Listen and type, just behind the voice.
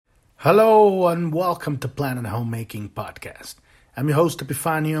Hello and welcome to Planet Homemaking Podcast. I'm your host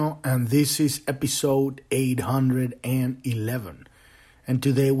Epifanio and this is episode 811. And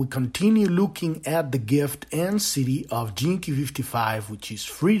today we continue looking at the gift and Siddhi of Gene Key 55, which is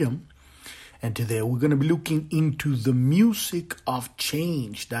freedom. And today we're going to be looking into the music of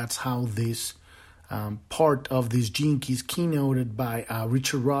change. That's how this part of this Gene Key is keynoted by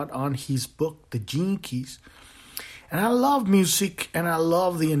Richard Rudd on his book, The Gene Keys. And I love music, and I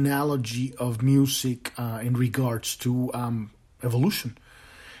love the analogy of music in regards to evolution.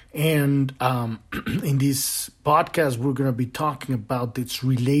 And in this podcast, we're going to be talking about its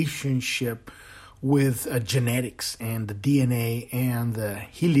relationship with genetics and the DNA and the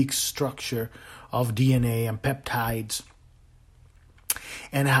helix structure of DNA and peptides,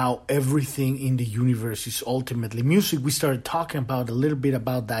 and how everything in the universe is ultimately music. We started talking about a little bit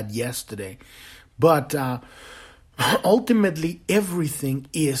about that yesterday, but ultimately, everything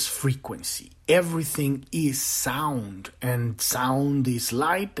is frequency. Everything is sound, and sound is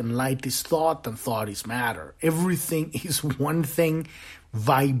light, and light is thought, and thought is matter. Everything is one thing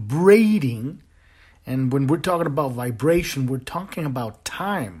vibrating, and when we're talking about vibration, we're talking about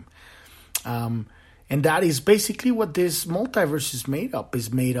time. And that is basically what this multiverse is made up.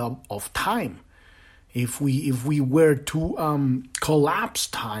 Is made up of time. If we were to collapse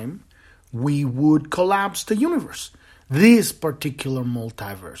time, we would collapse the universe. This particular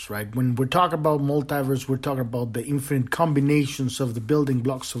multiverse, right? When we're talking about multiverse, we're talking about the infinite combinations of the building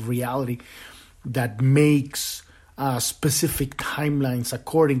blocks of reality that makes specific timelines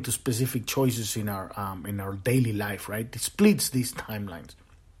according to specific choices in our daily life, right? It splits these timelines.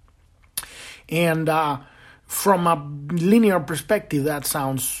 And from a linear perspective, that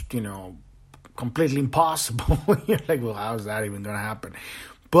sounds, completely impossible. You're like, well, how is that even going to happen?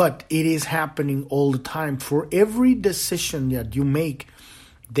 But it is happening all the time. For every decision that you make,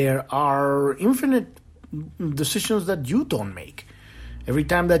 there are infinite decisions that you don't make. Every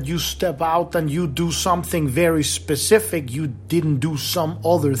time that you step out and you do something very specific, you didn't do some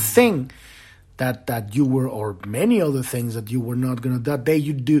other thing that you were, or many other things that you were not going to. That day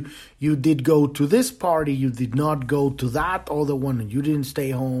you did go to this party, you did not go to that other one, and you didn't stay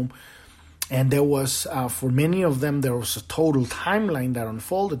home. And there was, for many of them, there was a total timeline that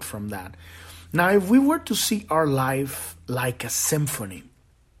unfolded from that. Now, if we were to see our life like a symphony,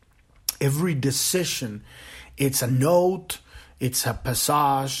 every decision, it's a note, it's a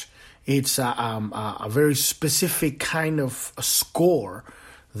passage, it's a very specific kind of a score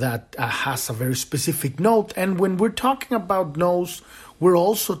that has a very specific note. And when we're talking about notes, we're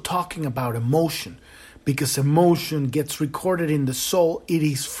also talking about emotion. Because emotion gets recorded in the soul, it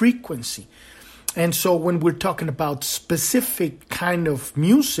is frequency. And so when we're talking about specific kind of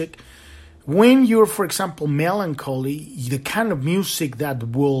music, when you're, for example, melancholy, the kind of music that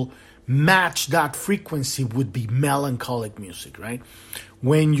will match that frequency would be melancholic music, right?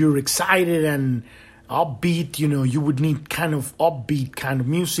 When you're excited and upbeat, you would need kind of upbeat kind of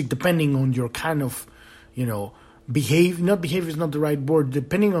music depending on your kind of, behavior is not the right word,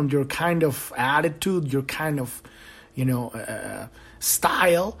 depending on your kind of attitude, your kind of,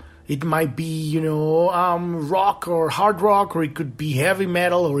 style. It might be, rock or hard rock, or it could be heavy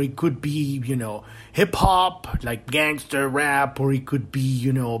metal, or it could be, hip hop, like gangster rap, or it could be,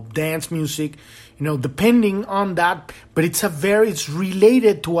 dance music, depending on that. But it's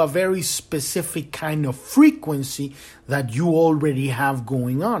related to a very specific kind of frequency that you already have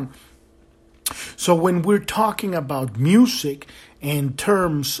going on. So when we're talking about music in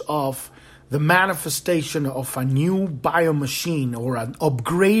terms of the manifestation of a new biomachine or an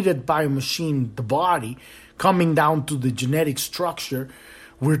upgraded biomachine, the body, coming down to the genetic structure,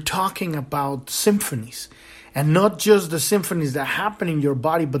 we're talking about symphonies. And not just the symphonies that happen in your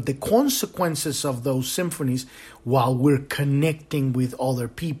body, but the consequences of those symphonies while we're connecting with other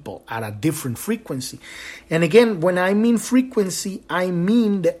people at a different frequency. And again, when I mean frequency, I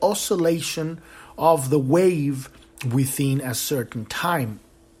mean the oscillation of the wave within a certain time.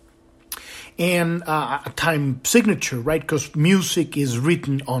 And a time signature, right? Because music is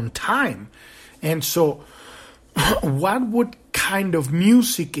written on time. And so what would kind of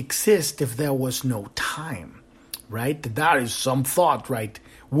music exist if there was no time, right? That is some thought, right?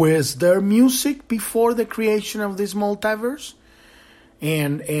 Was there music before the creation of this multiverse?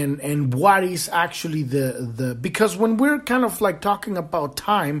 And what is actually the because when we're kind of like talking about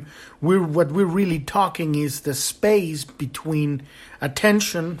time, what we're really talking is the space between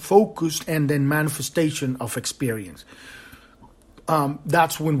attention, focused, and then manifestation of experience.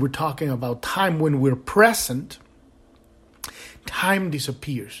 That's when we're talking about time. When we're present, time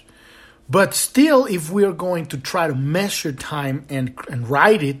disappears. But still, if we are going to try to measure time and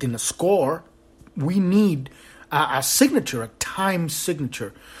write it in a score, we need a signature, a time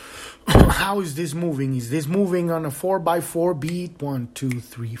signature. How is this moving? Is this moving on a 4x4 beat? 1, 2,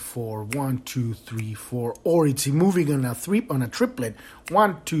 3, 4, 1, 2, 3, 4, or it's moving on a triplet?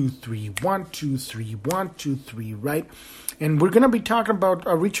 1, 2, 3, 1, 2, 3, 1, 2, 3, right? And we're gonna be talking about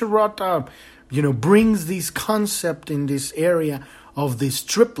Richard Roth. Brings this concept in this area of this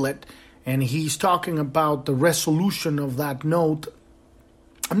triplet, and he's talking about the resolution of that note.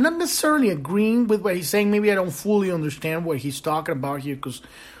 I'm not necessarily agreeing with what he's saying. Maybe I don't fully understand what he's talking about here, because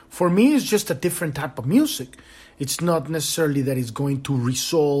for me, it's just a different type of music. It's not necessarily that it's going to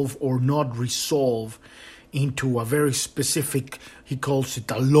resolve or not resolve into a very specific, he calls it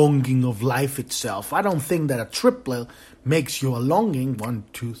a longing of life itself. I don't think that a triplet makes you a longing. 1,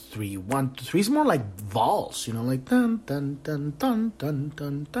 2, 3, 1, 2, 3. It's more like valse, like dun dun dun dun dun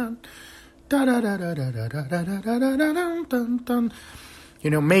dun dun da da da da da da da da da da dun dun.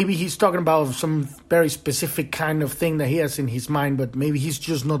 Maybe he's talking about some very specific kind of thing that he has in his mind, but maybe he's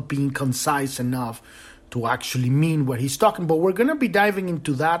just not being concise enough to actually mean what he's talking about. We're going to be diving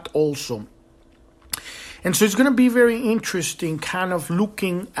into that also. And so it's going to be very interesting kind of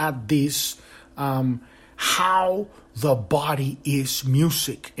looking at this, how the body is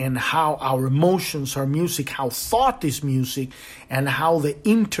music and how our emotions are music, how thought is music, and how the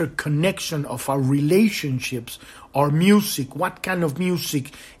interconnection of our relationships are music. What kind of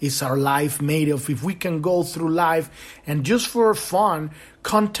music is our life made of? If we can go through life and just for fun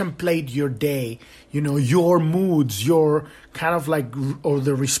contemplate your day, your moods, your kind of like, or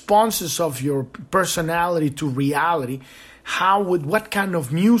the responses of your personality to reality, what kind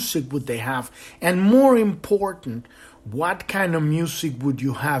of music would they have? And more important, what kind of music would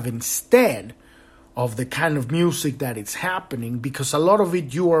you have instead of the kind of music that is happening? Because a lot of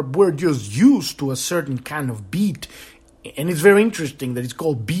it we're just used to a certain kind of beat. And it's very interesting that it's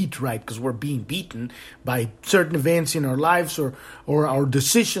called beat, right? Because we're being beaten by certain events in our lives or our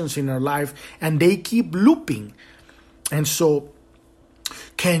decisions in our life, and they keep looping. And so,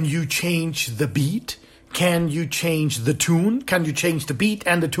 can you change the beat? Can you change the tune? Can you change the beat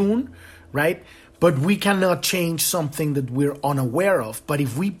and the tune, right? But we cannot change something that we're unaware of. But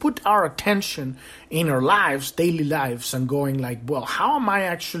if we put our attention in our lives, daily lives, and going like, well, how am I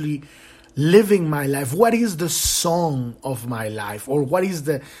actually living my life? What is the song of my life? Or what is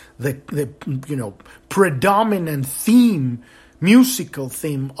the predominant theme, musical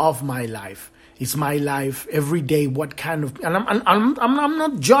theme of my life? Is my life every day? What kind of? And I'm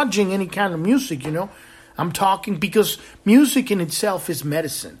not judging any kind of music. I'm talking because music in itself is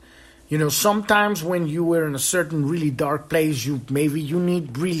medicine. Sometimes when you were in a certain really dark place, you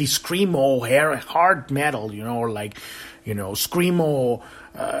need really screamo, hard metal, or like, screamo,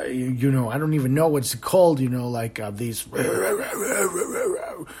 I don't even know what's it called, these.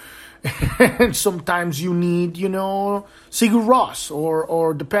 And sometimes you need, Sigur Rós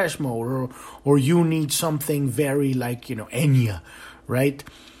or Depeche Mode, or you need something very like, Enya, right?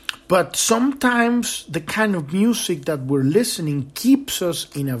 But sometimes the kind of music that we're listening keeps us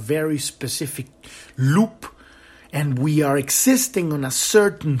in a very specific loop, and we are existing on a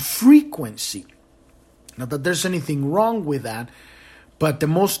certain frequency. Not that there's anything wrong with that, but the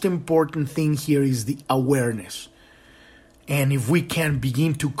most important thing here is the awareness. And if we can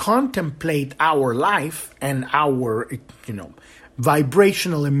begin to contemplate our life and our,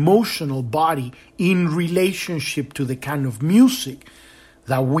 vibrational, emotional body in relationship to the kind of music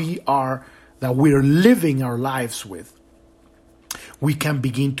that we're living our lives with, we can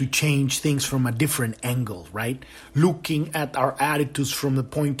begin to change things from a different angle, right? Looking at our attitudes from the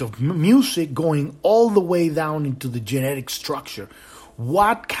point of music, going all the way down into the genetic structure.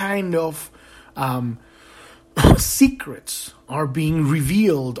 What kind of secrets are being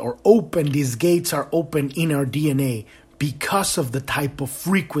revealed or open? These gates are open in our DNA because of the type of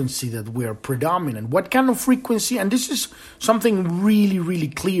frequency that we are predominant. What kind of frequency? And this is something really, really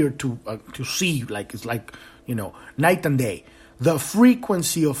clear to see. Like it's like night and day. The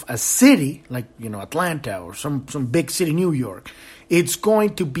frequency of a city, like Atlanta or some big city, New York, it's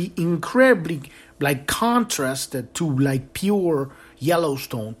going to be incredibly like contrasted to like pure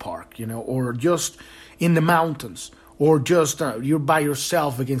Yellowstone Park, or just in the mountains, or just you're by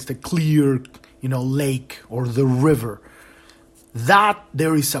yourself against a clear, lake or the river. That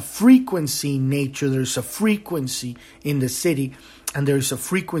there is a frequency in nature, there's a frequency in the city, and there's a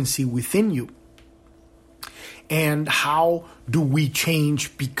frequency within you. And how do we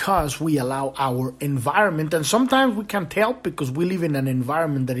change? Because we allow our environment, and sometimes we can't help because we live in an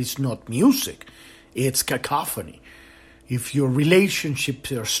environment that is not music, it's cacophony. if your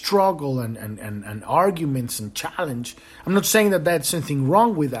relationships are struggle and arguments and challenge. I'm not saying that that's anything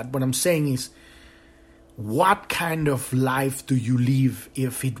wrong with that. What I'm saying is, what kind of life do you live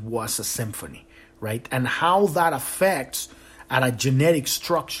if it was a symphony, right? And how that affects at a genetic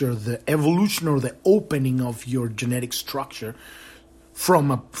structure, the evolution or the opening of your genetic structure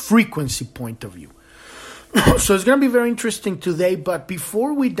from a frequency point of view. So it's going to be very interesting today, but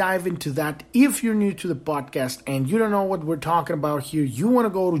before we dive into that, if you're new to the podcast and you don't know what we're talking about here, you want to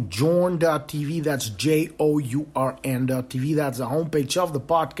go to journ.tv, that's JOURN.tv, that's the homepage of the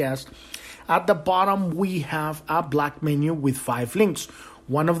podcast. At the bottom, we have a black menu with 5 links.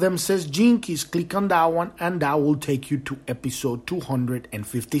 One of them says Gene Keys. Click on that one, and that will take you to episode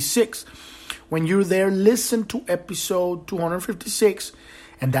 256. When you're there, listen to episode 256,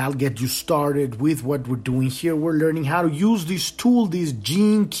 and that'll get you started with what we're doing here. We're learning how to use this tool, these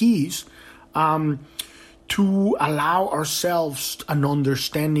Gene Keys, to allow ourselves an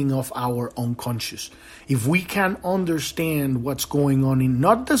understanding of our unconscious. If we can understand what's going on in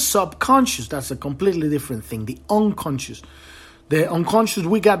not the subconscious, that's a completely different thing, the unconscious. The unconscious,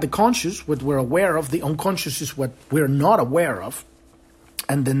 we got the conscious, what we're aware of. The unconscious is what we're not aware of.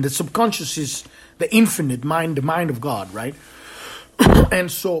 And then the subconscious is the infinite mind, the mind of God, right? And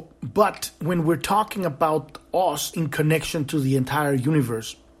so, but when we're talking about us in connection to the entire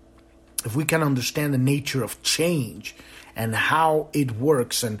universe, if we can understand the nature of change and how it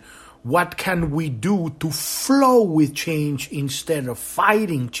works and what can we do to flow with change instead of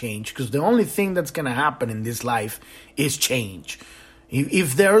fighting change, because the only thing that's going to happen in this life is change.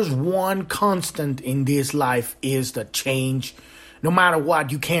 If there's one constant in this life is the change. No matter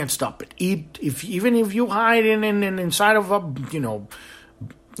what, you can't stop it. Even if you hide in inside of a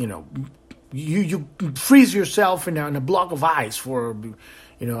you freeze yourself in a block of ice for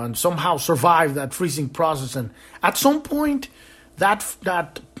and somehow survive that freezing process, and at some point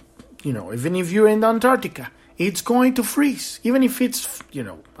that even if you're in Antarctica, it's going to freeze, even if it's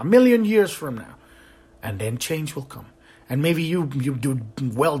a million years from now, and then change will come. And maybe you're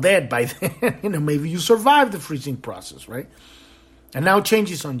well dead by then. Maybe you survive the freezing process, right? And now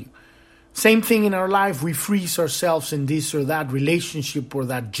change is on you. Same thing in our life. We freeze ourselves in this or that relationship or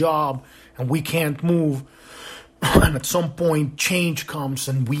that job, and we can't move. And at some point, change comes,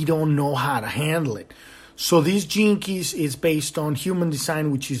 and we don't know how to handle it. So these Gene Keys is based on human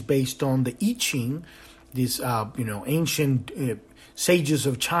design, which is based on the I Ching. These ancient sages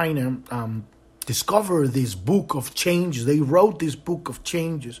of China discovered this book of changes. They wrote this book of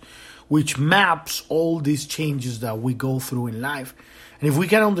changes, which maps all these changes that we go through in life. And if we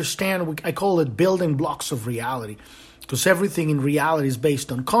can understand, I call it building blocks of reality, because everything in reality is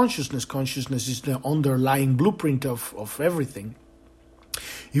based on consciousness. Consciousness is the underlying blueprint of everything.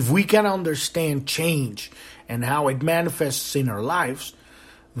 If we can understand change and how it manifests in our lives,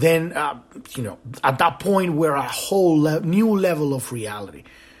 then, at that point, we're a whole new level of reality,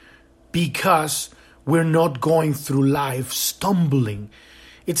 because we're not going through life stumbling.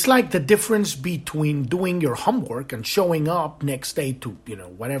 It's like the difference between doing your homework and showing up next day to,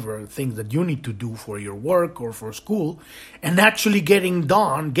 whatever things that you need to do for your work or for school, and actually getting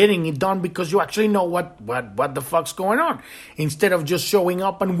it done because you actually know what the fuck's going on, instead of just showing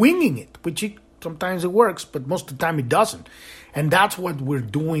up and winging it, which sometimes it works, but most of the time it doesn't. And that's what we're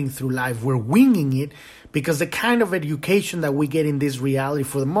doing through life. We're winging it because the kind of education that we get in this reality,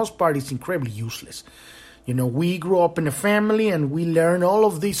 for the most part, is incredibly useless. We grow up in a family and we learn all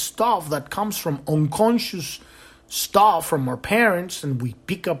of this stuff that comes from unconscious stuff from our parents, and we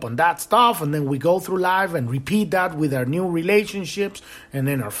pick up on that stuff, and then we go through life and repeat that with our new relationships and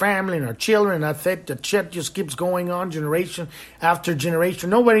then our family and our children. That shit just keeps going on generation after generation.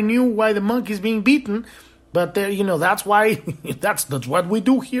 Nobody knew why the monkey's being beaten, but that's why that's what we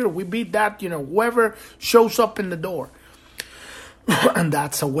do here. We beat that, whoever shows up in the door. And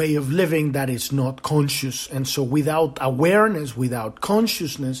that's a way of living that is not conscious. And so without awareness, without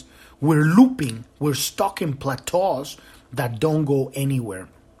consciousness, we're looping. We're stuck in plateaus that don't go anywhere.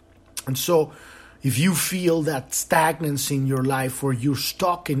 And so if you feel that stagnancy in your life, or you're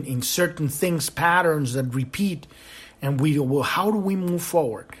stuck in certain things, patterns that repeat, and how do we move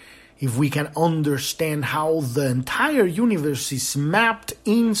forward? If we can understand how the entire universe is mapped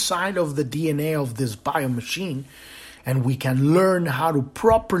inside of the DNA of this biomachine, and we can learn how to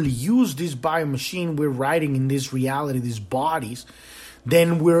properly use this biomachine we're writing in this reality, these bodies,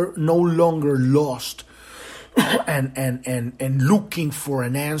 then we're no longer lost and looking for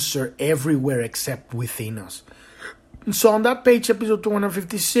an answer everywhere except within us. So on that page, episode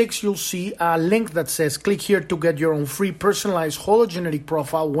 256, you'll see a link that says click here to get your own free personalized hologenetic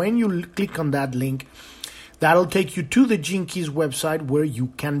profile. When you click on that link, That'll take you to the Gene Keys website where you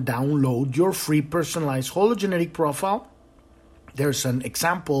can download your free personalized hologenetic profile. There's an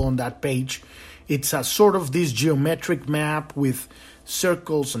example on that page. It's a sort of this geometric map with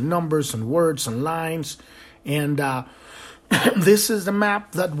circles and numbers and words and lines. And this is the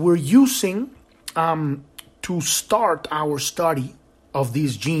map that we're using to start our study of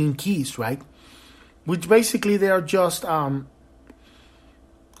these gene keys, right? Which basically they are just an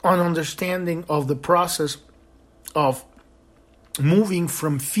understanding of the process of moving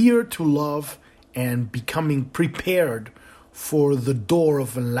from fear to love and becoming prepared for the door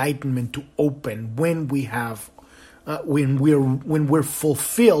of enlightenment to open when we have when we're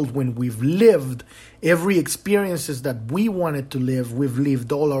fulfilled, when we've lived every experiences that we wanted to live. We've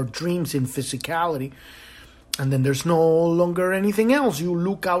lived all our dreams in physicality, and then there's no longer anything else. You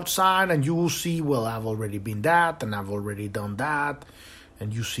look outside and you will see, well, I've already been that, and I've already done that,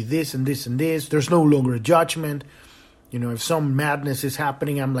 and you see this and this and this. There's no longer a judgment. You know, if some madness is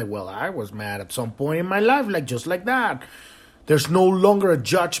happening, I'm like, well, I was mad at some point in my life, like just like that. There's no longer a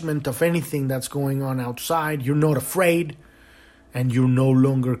judgment of anything that's going on outside. You're not afraid, and you're no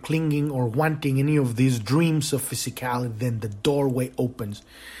longer clinging or wanting any of these dreams of physicality. Then the doorway opens,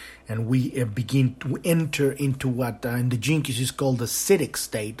 and we begin to enter into what in the Gene Keys is called the Siddhi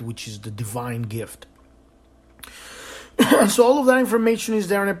state, which is the divine gift. So all of that information is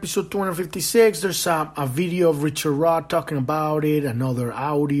there in episode 256. There's a video of Richard Rudd talking about it, another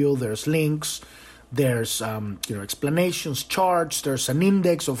audio. There's links. There's explanations, charts. There's an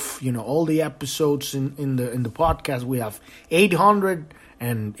index of all the episodes in the podcast. We have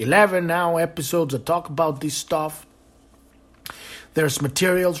 811 now episodes that talk about this stuff. There's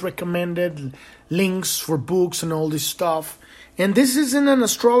materials recommended, links for books and all this stuff. And this isn't an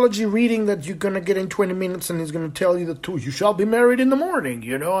astrology reading that you're going to get in 20 minutes and he's going to tell you the truth. You shall be married in the morning,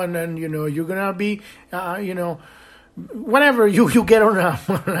 and then, you're going to be, whatever you get on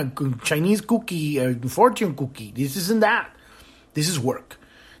a Chinese cookie, fortune cookie. This isn't that. This is work.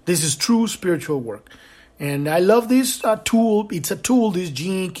 This is true spiritual work. And I love this tool. It's a tool, these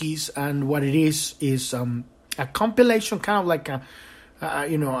Gene Keys, and what it is a compilation, kind of like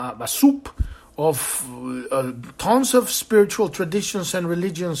a soup of tons of spiritual traditions and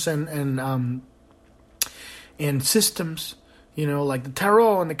religions and systems, like the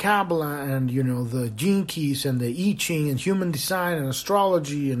Tarot and the Kabbalah and, the Gene Keys and the I Ching and human design and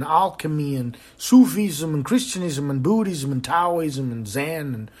astrology and alchemy and Sufism and Christianism and Buddhism and Taoism and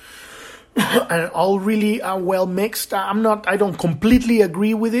Zen and all really well mixed. I don't completely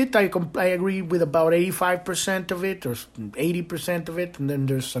agree with it. I agree with about 85% of it or 80% of it. And then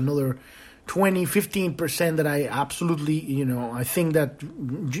there's another 15% that I absolutely, I think that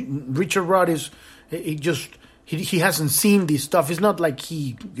Richard Rudd he hasn't seen this stuff. It's not like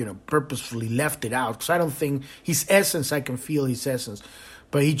he, purposefully left it out. Because I don't think his essence, I can feel his essence.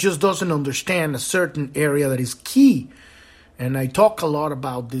 But he just doesn't understand a certain area that is key. And I talk a lot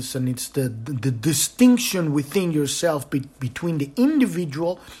about this, and it's the distinction within yourself between the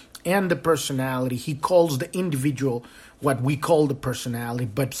individual and the personality. He calls the individual what we call the personality,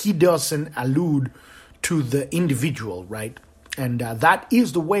 but he doesn't allude to the individual, right? And that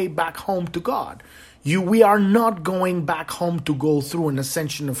is the way back home to God. We are not going back home to go through an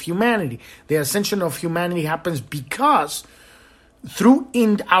ascension of humanity. The ascension of humanity happens because through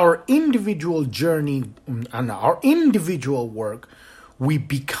our individual journey and our individual work, we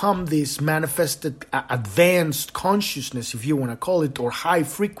become this manifested advanced consciousness, if you want to call it, or high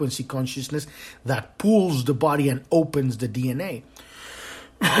frequency consciousness that pulls the body and opens the DNA.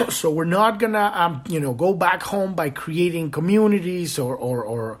 So we're not gonna go back home by creating communities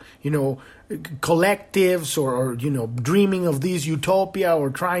or collectives or dreaming of this utopia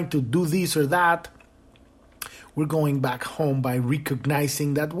or trying to do this or that. We're going back home by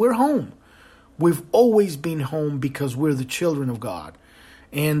recognizing that we're home. We've always been home because we're the children of God.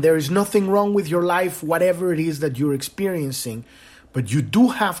 And there is nothing wrong with your life, whatever it is that you're experiencing. But you do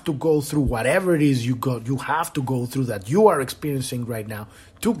have to go through whatever it is you have to go through that you are experiencing right now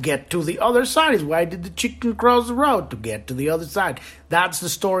to get to the other side. Why did the chicken cross the road? To get to the other side. That's the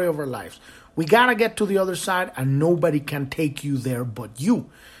story of our lives. We got to get to the other side, and nobody can take you there but you.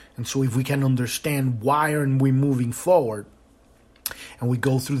 And so if we can understand why aren't we moving forward, and we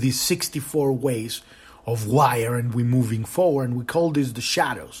go through these 64 ways of why aren't we moving forward, and we call this the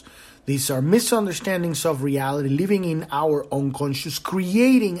shadows. These are misunderstandings of reality, living in our unconscious,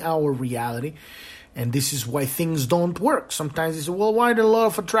 creating our reality, and this is why things don't work. Sometimes you say, well, why do a lot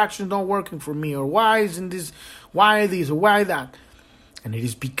of attractions not working for me, or why isn't this, why this, or why that? And it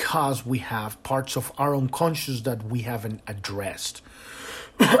is because we have parts of our unconscious that we haven't addressed.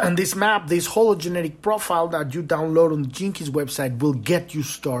 And this map, this hologenetic profile that you download on the Gene Keys website will get you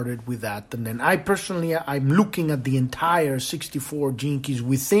started with that. And then I personally, I'm looking at the entire 64 Gene Keys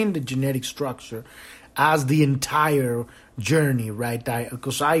within the genetic structure as the entire journey, right?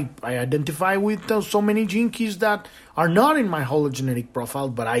 Because I identify with so many Gene Keys that are not in my hologenetic profile,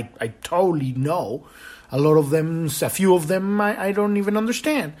 but I totally know a lot of them, a few of them I don't even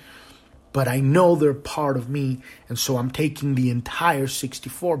understand. But I know they're part of me, and so I'm taking the entire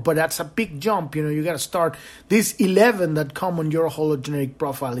 64. But that's a big jump, you got to start. This 11 that come on your hologenetic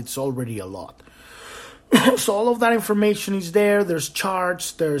profile, it's already a lot. So all of that information is there. There's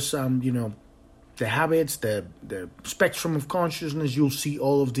charts, there's, the habits, the spectrum of consciousness. You'll see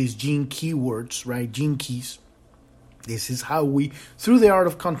all of these gene keywords, right? Gene keys. This is how we, through the art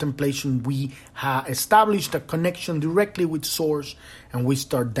of contemplation, we have established a connection directly with Source, and we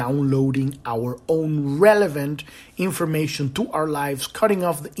start downloading our own relevant information to our lives, cutting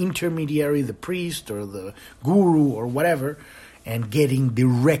off the intermediary, the priest or the guru or whatever, and getting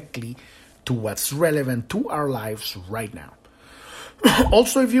directly to what's relevant to our lives right now.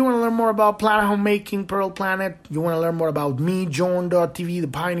 Also, if you want to learn more about Planet Homemaking, Pearl Planet, you want to learn more about me, Joan.tv, the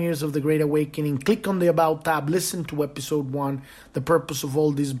pioneers of the Great Awakening, click on the About tab, listen to episode 1. The purpose of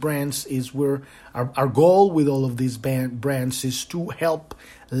all these brands is our goal with all of these brands is to help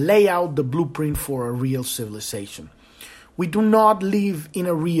lay out the blueprint for a real civilization. We do not live in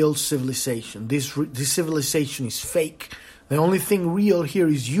a real civilization. This civilization is fake. The only thing real here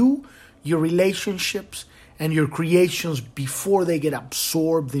is you, your relationships, and your creations before they get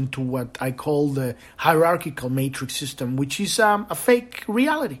absorbed into what I call the hierarchical matrix system, which is a fake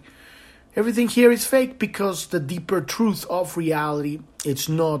reality. Everything here is fake because the deeper truth of reality, it's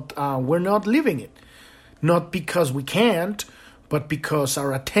not, we're not living it. Not because we can't, but because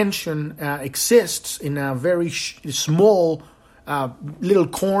our attention exists in a very small little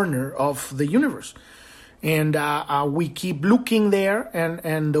corner of the universe. And we keep looking there,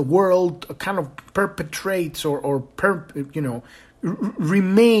 and the world kind of perpetrates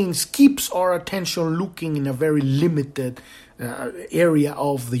remains, keeps our attention looking in a very limited area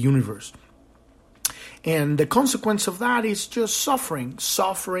of the universe. And the consequence of that is just suffering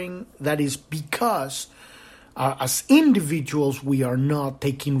that is because as individuals we are not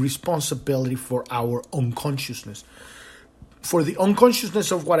taking responsibility for our unconsciousness. For the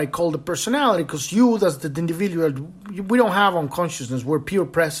unconsciousness of what I call the personality, because you, as the individual, we don't have unconsciousness. We're pure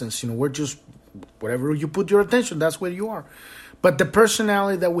presence. We're just whatever you put your attention, that's where you are. But the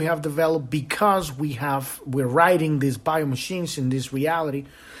personality that we have developed because we're riding these biomachines in this reality,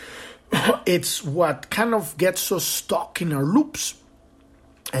 it's what kind of gets us stuck in our loops.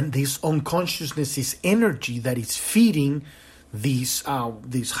 And this unconsciousness is energy that is feeding this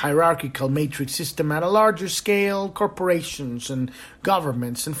hierarchical matrix system at a larger scale, corporations and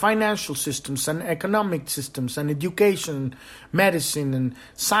governments and financial systems and economic systems and education, medicine and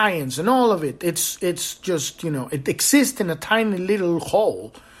science and all of it. It's just, it exists in a tiny little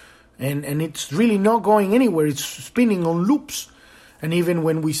hole and it's really not going anywhere. It's spinning on loops. And even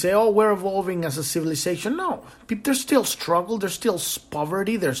when we say, we're evolving as a civilization, no, there's still struggle, there's still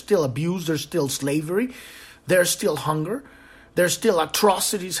poverty, there's still abuse, there's still slavery, there's still hunger. There's still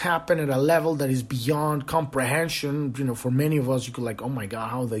atrocities happen at a level that is beyond comprehension. For many of us, you could oh my God,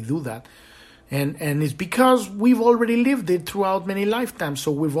 how they do that? And it's because we've already lived it throughout many lifetimes.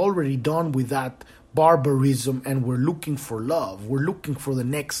 So we've already done with that barbarism and we're looking for love. We're looking for the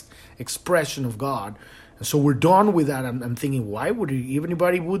next expression of God. And so we're done with that. I'm thinking, why would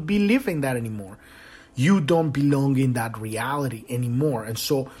anybody would be living that anymore? You don't belong in that reality anymore. And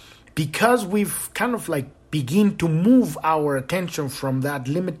so because we've kind of begin to move our attention from that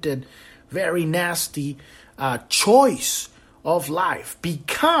limited, very nasty choice of life.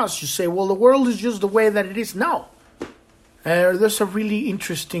 Because you say, well, the world is just the way that it is now. There's a really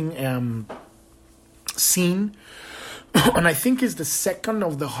interesting scene, and I think it's the second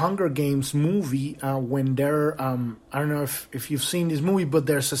of the Hunger Games movie, when they're, I don't know if you've seen this movie, but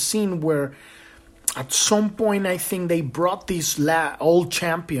there's a scene where at some point I think they brought these old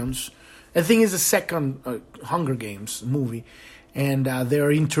champions. I think it's the second Hunger Games movie. And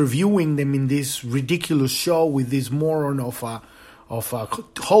they're interviewing them in this ridiculous show with this moron of a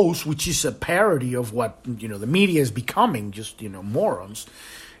host, which is a parody of what, the media is becoming, just, morons.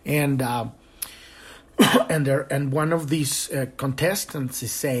 And and one of these contestants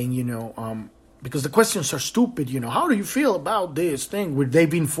is saying, because the questions are stupid, how do you feel about this thing where they've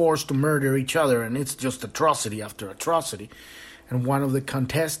been forced to murder each other and it's just atrocity after atrocity? And one of the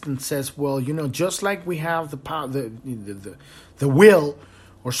contestants says, well, just like we have the power, the will,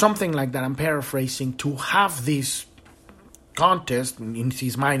 or something like that, I'm paraphrasing, to have this contest, in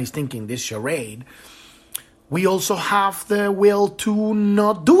his mind he's thinking this charade, we also have the will to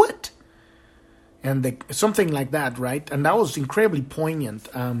not do it. And something like that, right? And that was incredibly poignant.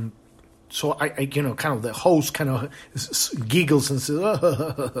 So I kind of the host kind of giggles and says,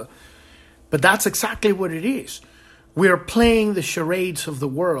 but that's exactly what it is. We are playing the charades of the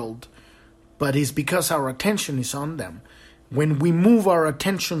world, but it's because our attention is on them. When we move our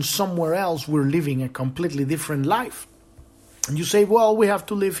attention somewhere else, we're living a completely different life. And you say, well, we have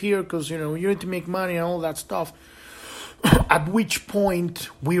to live here because, you need to make money and all that stuff. At which point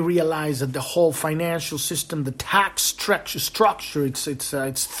we realize that the whole financial system, the tax structure,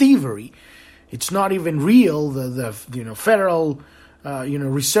 it's thievery. It's not even real. The federal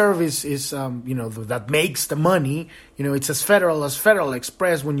reserve is that makes the money. It's as Federal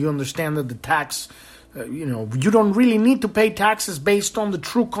Express when you understand that the tax. You don't really need to pay taxes based on the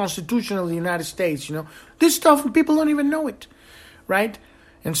true Constitution of the United States. This stuff, people don't even know it, right?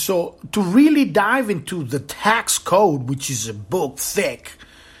 And so to really dive into the tax code, which is a book thick,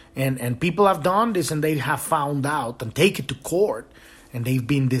 and people have done this and they have found out and take it to court, and they've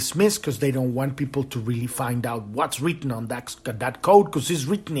been dismissed because they don't want people to really find out what's written on that code, because it's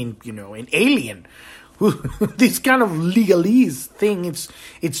written in alien. This kind of legalese thing,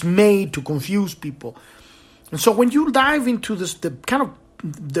 it's made to confuse people. And so when you dive into this, the kind of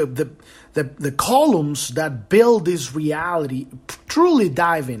the columns that build this reality, truly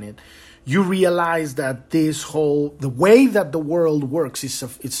dive in it, you realize that the way that the world works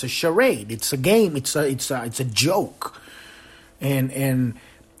it's a charade, it's a game, it's a joke, and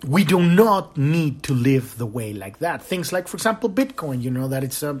we do not need to live the way like that. Things like, for example, Bitcoin, that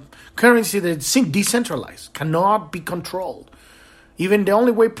it's a currency that's decentralized, cannot be controlled. Even the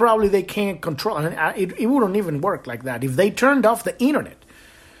only way probably they can't control, and it wouldn't even work like that. If they turned off the internet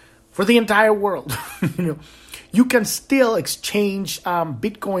for the entire world, you can still exchange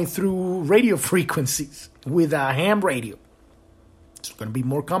Bitcoin through radio frequencies with a ham radio. It's going to be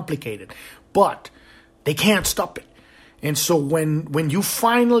more complicated, but they can't stop it. And so when you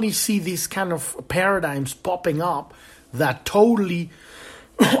finally see these kind of paradigms popping up that totally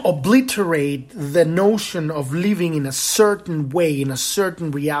obliterate the notion of living in a certain way, in a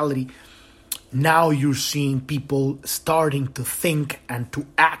certain reality, now you're seeing people starting to think and to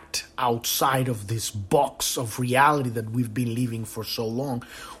act outside of this box of reality that we've been living for so long.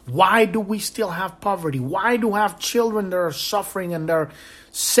 Why do we still have poverty? Why do we have children that are suffering under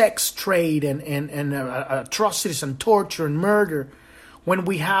sex trade and atrocities and torture and murder when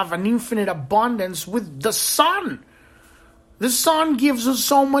we have an infinite abundance with the sun? The sun gives us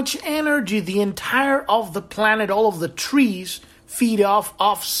so much energy. The entire of the planet, all of the trees feed off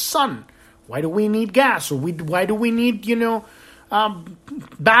of sun. Why do we need gas? Or why do we need,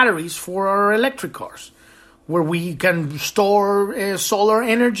 batteries for our electric cars? Where we can store solar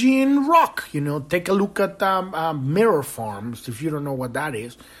energy in rock. Take a look at mirror farms, if you don't know what that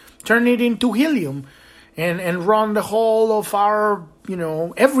is. Turn it into helium and run the whole of our,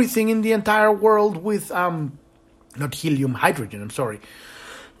 everything in the entire world with, not helium, hydrogen, I'm sorry.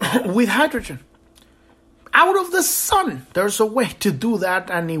 With hydrogen. Out of the sun. There's a way to do that,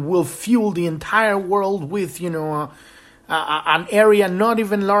 and it will fuel the entire world with, an area not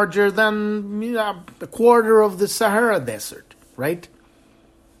even larger than a quarter of the Sahara Desert, right?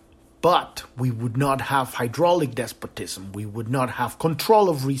 But we would not have hydraulic despotism. We would not have control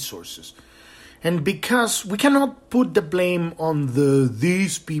of resources. And because we cannot put the blame on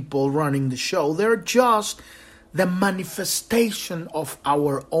these people running the show, they're just the manifestation of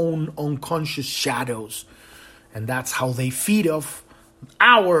our own unconscious shadows. And that's how they feed off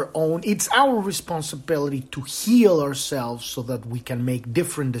it's our responsibility to heal ourselves so that we can make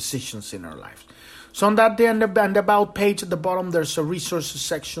different decisions in our lives. So on that and about page at the bottom, there's a resources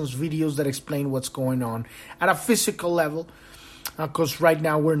sections, videos that explain what's going on at a physical level. Because right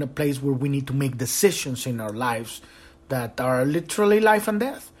now we're in a place where we need to make decisions in our lives that are literally life and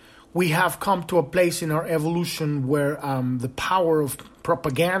death. We have come to a place in our evolution where the power of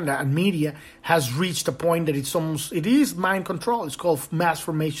propaganda and media has reached a point that it is mind control. It's called mass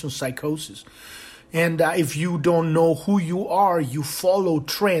formation psychosis. And if you don't know who you are, you follow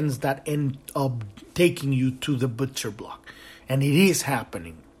trends that end up taking you to the butcher block. And it is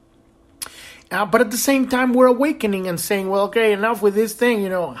happening. But at the same time, we're awakening and saying, well, okay, enough with this thing.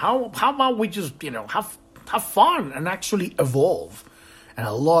 How about we just, have fun and actually evolve? And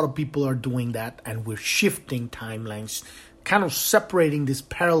a lot of people are doing that, and we're shifting timelines, kind of separating these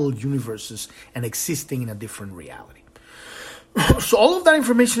parallel universes and existing in a different reality. So all of that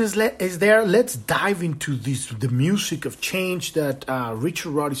information is there. Let's dive into the music of change that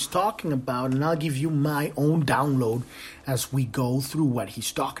Richard Rudd is talking about, and I'll give you my own download as we go through what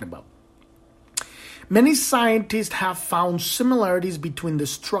he's talking about. Many scientists have found similarities between the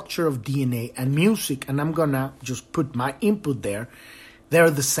structure of DNA and music, and I'm gonna just put my input there. They're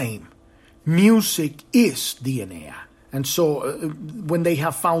the same. Music is DNA. And so when they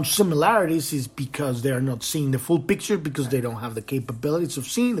have found similarities is because they're not seeing the full picture, because they don't have the capabilities of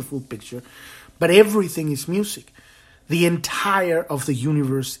seeing the full picture. But everything is music. The entire of the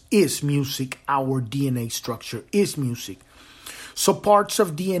universe is music. Our DNA structure is music. So parts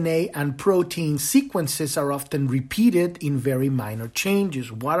of DNA and protein sequences are often repeated in very minor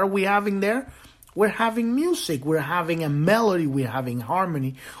changes. What are we having there? We're having music. We're having a melody. We're having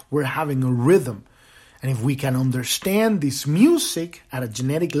harmony. We're having a rhythm. And if we can understand this music at a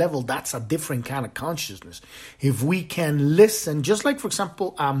genetic level, that's a different kind of consciousness. If we can listen, just like, for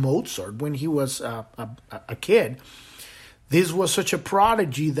example, Mozart, when he was a kid, this was such a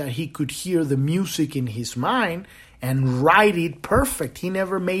prodigy that he could hear the music in his mind and write it perfect. He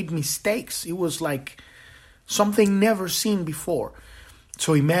never made mistakes. It was like something never seen before.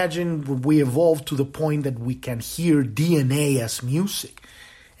 So imagine we evolved to the point that we can hear DNA as music.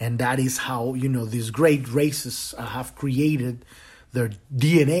 And that is how, these great races have created their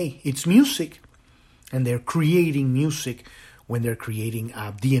DNA. It's music. And they're creating music when they're creating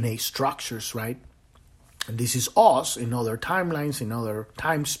DNA structures, right? And this is us in other timelines, in other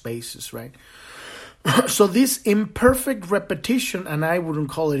time spaces, right? So this imperfect repetition, and I wouldn't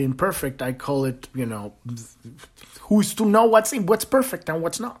call it imperfect, I call it, who's to know what's perfect and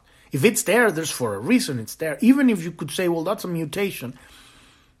what's not. If it's there's for a reason it's there. Even if you could say, well, that's a mutation.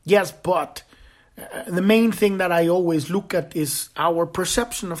 Yes, but the main thing that I always look at is our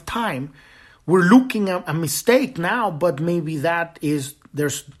perception of time. We're looking at a mistake now, but maybe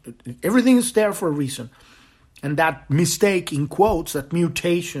everything is there for a reason. And that mistake, in quotes, that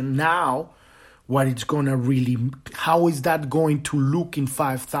mutation now, how is that going to look in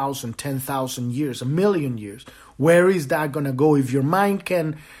 5,000, 10,000 years, a million years? Where is that going to go? If your mind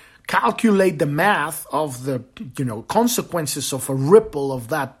can calculate the math of the consequences of a ripple of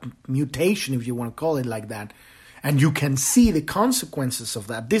that mutation, if you want to call it like that, and you can see the consequences of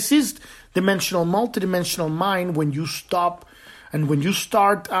that. This is multidimensional mind when you stop and when you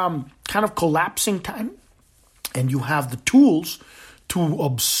start kind of collapsing time, and you have the tools to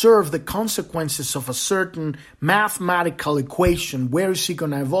observe the consequences of a certain mathematical equation. Where is it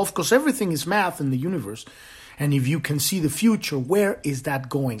going to evolve? Because everything is math in the universe. And if you can see the future, where is that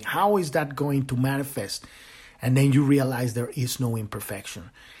going? How is that going to manifest? And then you realize there is no imperfection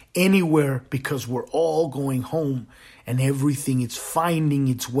anywhere, because we're all going home and everything is finding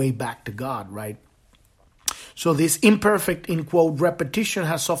its way back to God, right? So this imperfect, in quote, repetition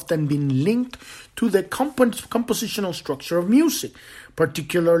has often been linked to the compositional structure of music,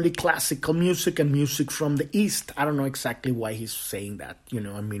 particularly classical music and music from the East. I don't know exactly why he's saying that.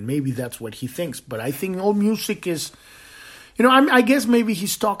 Maybe that's what he thinks. But I think all music is, I guess maybe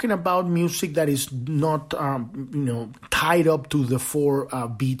he's talking about music that is not, tied up to the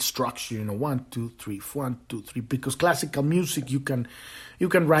 4 beat structure. 1, 2, 3, 1, 2, 3. Because classical music, you can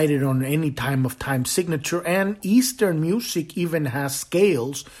write it on any time signature, and Eastern music even has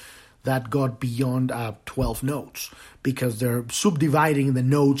scales that got beyond 12 notes, because they're subdividing the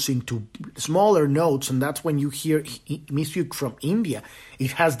notes into smaller notes, and that's when you hear music from India.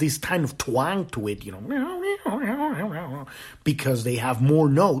 It has this kind of twang to it, because they have more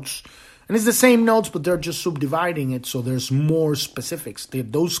notes, and it's the same notes, but they're just subdividing it, so there's more specifics.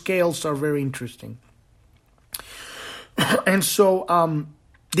 Those scales are very interesting. And so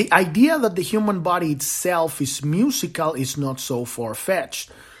the idea that the human body itself is musical is not so far-fetched.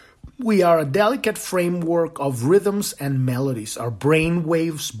 We are a delicate framework of rhythms and melodies. Our brain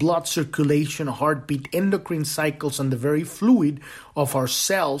waves, blood circulation, heartbeat, endocrine cycles, and the very fluid of our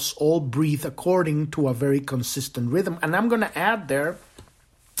cells all breathe according to a very consistent rhythm. And I'm going to add there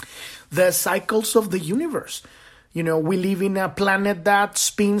the cycles of the universe. We live in a planet that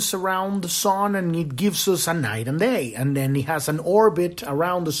spins around the sun, and it gives us a night and day. And then it has an orbit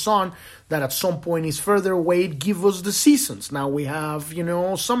around the sun that at some point is further away. It gives us the seasons. Now we have,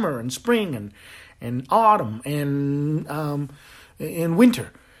 summer and spring and autumn and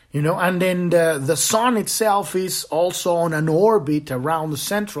winter, And then the sun itself is also on an orbit around the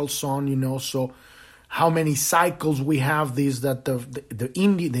central sun, So how many cycles we have these that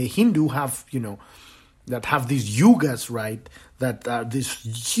the Hindu have, that have these yugas, right? That these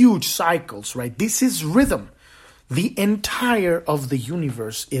huge cycles, right? This is rhythm. The entire of the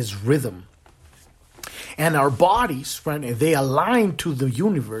universe is rhythm. And our bodies, right, they align to the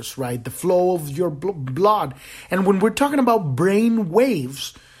universe, right? The flow of your blood. And when we're talking about brain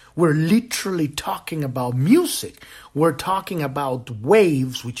waves, we're literally talking about music. We're talking about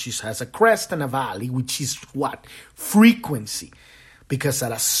waves, which has a crest and a valley, which is what? Frequency. Because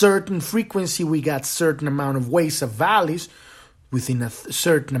at a certain frequency, we got certain amount of waves of valleys within a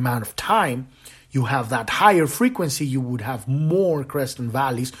certain amount of time. You have that higher frequency, you would have more crest and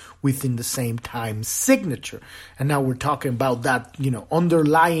valleys within the same time signature. And now we're talking about that,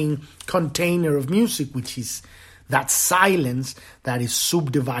 underlying container of music, which is that silence that is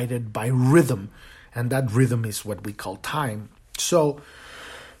subdivided by rhythm. And that rhythm is what we call time. So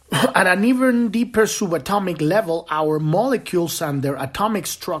at an even deeper subatomic level, our molecules and their atomic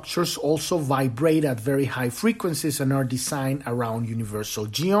structures also vibrate at very high frequencies and are designed around universal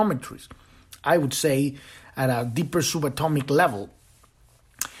geometries. I would say at a deeper subatomic level,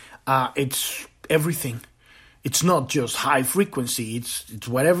 it's everything. It's not just high frequency. It's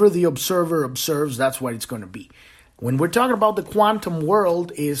whatever the observer observes, that's what it's going to be. When we're talking about the quantum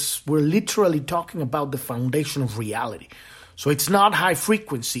world, we're literally talking about the foundation of reality. So it's not high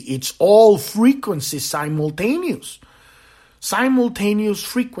frequency. It's all frequencies simultaneous. Simultaneous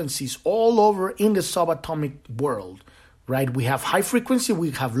frequencies all over in the subatomic world. Right? We have high frequency,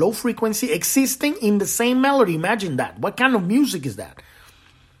 we have low frequency existing in the same melody. Imagine that. What kind of music is that?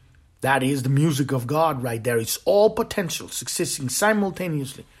 That is the music of God right there. It's all potentials existing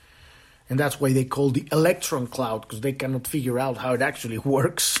simultaneously. And that's why they call the electron cloud, because they cannot figure out how it actually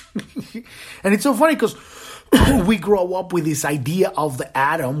works. And it's so funny because we grow up with this idea of the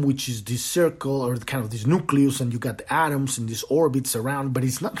atom, which is this circle or kind of this nucleus, and you got the atoms in these orbits around, but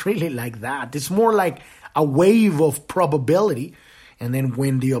it's not really like that. It's more like a wave of probability, and then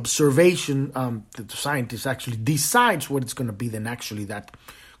when the observation, the scientist actually decides what it's going to be, then actually that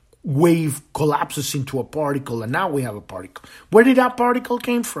wave collapses into a particle, and now we have a particle. Where did that particle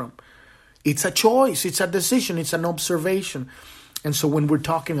came from? It's a choice, it's a decision, it's an observation. And so when we're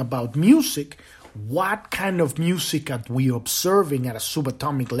talking about music, what kind of music are we observing at a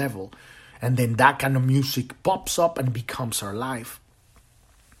subatomic level? And then that kind of music pops up and becomes our life.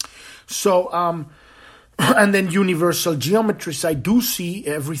 So, and then universal geometries, I do see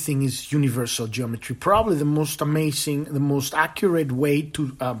everything is universal geometry. Probably the most amazing, the most accurate way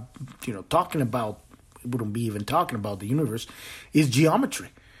to, talking about, it wouldn't be even talking about the universe, is geometry,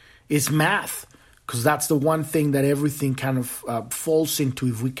 is math. Because that's the one thing that everything kind of falls into.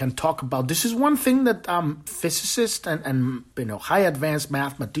 If we can talk about, this is one thing that physicists and high advanced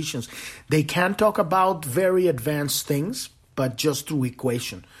mathematicians, they can talk about very advanced things, but just through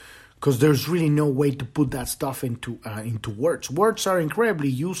equation. Because there's really no way to put that stuff into words. Words are incredibly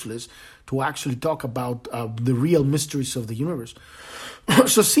useless to actually talk about the real mysteries of the universe.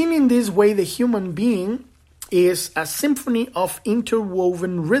 So seen in this way, the human being is a symphony of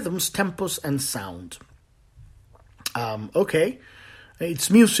interwoven rhythms, tempos, and sound. Okay, it's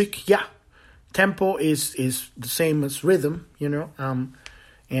music, yeah. Tempo is the same as rhythm,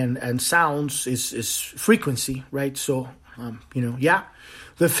 and sounds is frequency, right? So, yeah.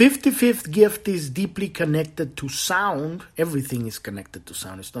 The 55th gift is deeply connected to sound. Everything is connected to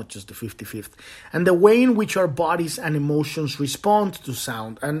sound. It's not just the 55th. And the way in which our bodies and emotions respond to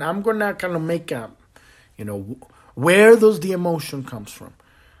sound. And I'm going to kind of make where does the emotion comes from,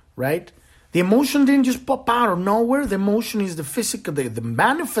 right? The emotion didn't just pop out of nowhere. The emotion is the physical, the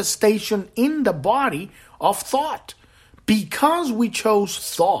manifestation in the body of thought. Because we chose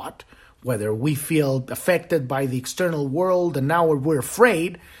thought, whether we feel affected by the external world and now we're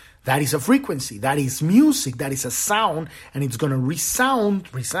afraid, that is a frequency, that is music, that is a sound, and it's going to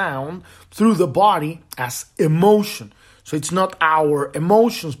resound through the body as emotion. So it's not our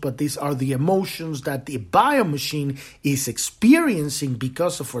emotions, but these are the emotions that the biomachine is experiencing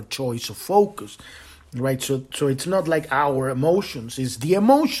because of our choice of focus, right? So it's not like our emotions, it's the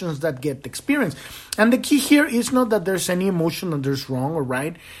emotions that get experienced. And the key here is not that there's any emotion that there's wrong or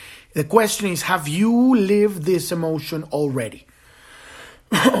right. The question is, have you lived this emotion already?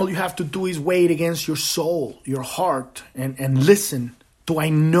 All you have to do is weigh it against your soul, your heart, and listen. Do I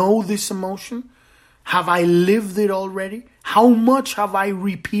know this emotion? Have I lived it already? How much have I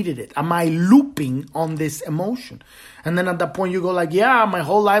repeated it? Am I looping on this emotion? And then at that point you go like, yeah, my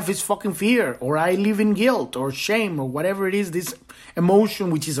whole life is fucking fear, or I live in guilt or shame or whatever it is, this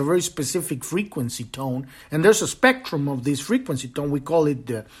emotion, which is a very specific frequency tone. And there's a spectrum of this frequency tone. We call it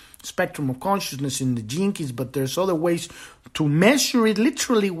the spectrum of consciousness in the Gene Keys, but there's other ways to measure it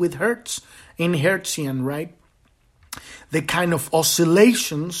literally with hertz, in Hertzian, right? The kind of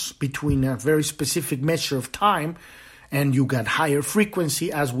oscillations between a very specific measure of time And you got higher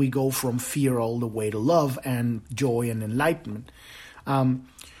frequency as we go from fear all the way to love and joy and enlightenment.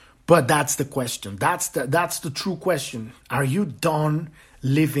 But that's the question. That's the true question. Are you done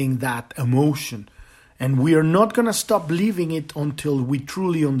living that emotion? And we are not going to stop living it until we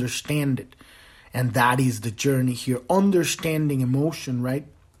truly understand it. And that is the journey here. Understanding emotion, right?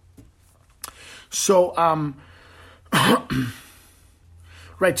 So,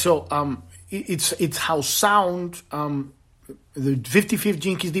 right. So, it's how sound, the 55th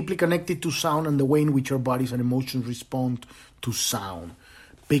gene is deeply connected to sound and the way in which our bodies and emotions respond to sound.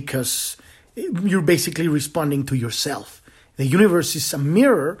 Because you're basically responding to yourself. The universe is a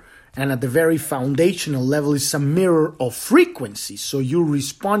mirror, and at the very foundational level, it's a mirror of frequency. So you're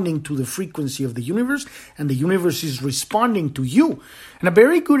responding to the frequency of the universe, and the universe is responding to you. And a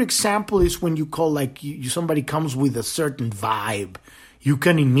very good example is when you call, somebody comes with a certain vibe. You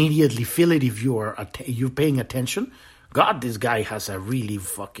can immediately feel it if you're paying attention. God, this guy has a really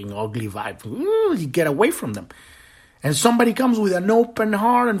fucking ugly vibe. You get away from them. And somebody comes with an open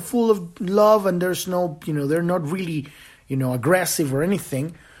heart and full of love, and there's no, they're not really, aggressive or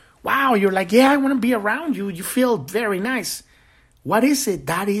anything. Wow, you're like, yeah, I want to be around you. You feel very nice. What is it?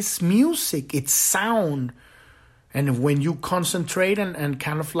 That is music. It's sound. And when you concentrate and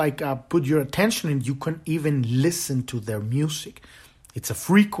kind of put your attention in, you can even listen to their music. It's a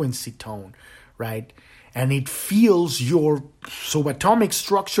frequency tone, right? And it feels your subatomic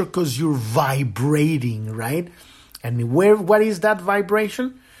structure because you're vibrating, right? And what is that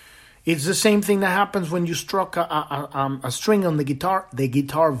vibration? It's the same thing that happens when you struck a string on the guitar. The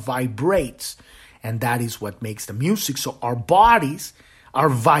guitar vibrates, and that is what makes the music. So our bodies are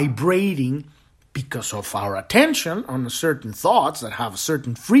vibrating because of our attention on certain thoughts that have a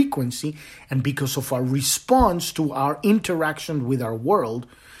certain frequency, and because of our response to our interaction with our world.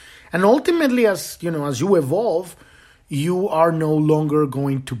 And ultimately, as you evolve, you are no longer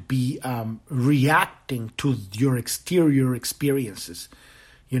going to be reacting to your exterior experiences,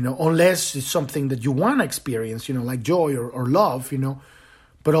 unless it's something that you want to experience, like joy or love,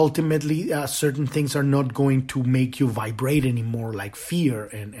 But ultimately, certain things are not going to make you vibrate anymore, like fear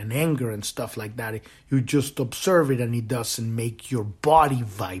and anger and stuff like that. You just observe it, and it doesn't make your body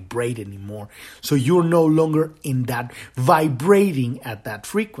vibrate anymore. So you're no longer in that vibrating at that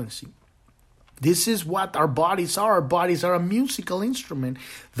frequency. This is what our bodies are. Our bodies are a musical instrument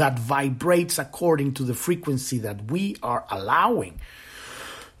that vibrates according to the frequency that we are allowing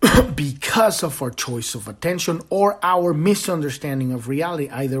because of our choice of attention or our misunderstanding of reality.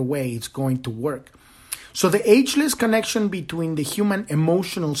 Either way, it's going to work. So the ageless connection between the human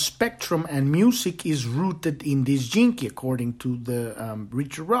emotional spectrum and music is rooted in this gene key, according to the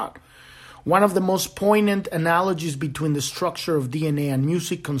Richard Roth. One of the most poignant analogies between the structure of DNA and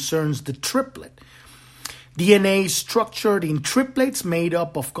music concerns the triplet. DNA is structured in triplets made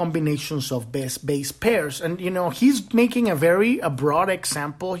up of combinations of base pairs. And, he's making a broad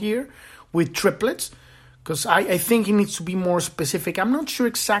example here with triplets, because I think he needs to be more specific. I'm not sure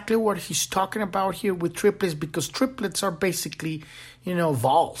exactly what he's talking about here with triplets, because triplets are basically,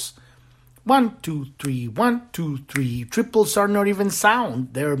 vowels. 1, 2, 3, 1, 2, 3. Triples are not even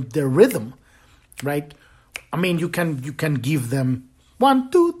sound. They're rhythm, right? I mean, you can give them 1,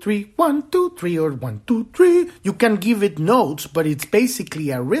 2, 3, 1, 2, 3, or 1, 2, 3. You can give it notes, but it's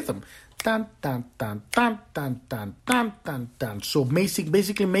basically a rhythm. Tan, tan, tan, tan, tan, tan, tan, tan, tan. So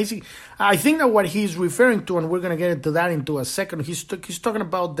basically, I think that what he's referring to, and we're going to get into that into a second, he's talking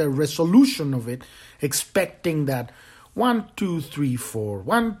about the resolution of it, expecting that 1, 2, 3, 4,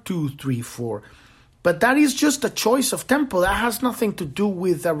 1, 2, 3, 4. But that is just a choice of tempo. That has nothing to do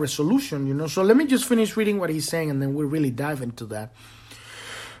with a resolution, So let me just finish reading what he's saying, and then we'll really dive into that.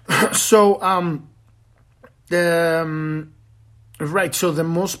 So, right. So the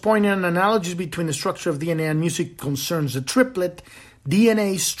most poignant analogies between the structure of DNA and music concerns the triplet.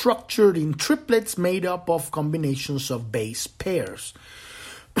 DNA is structured in triplets made up of combinations of base pairs.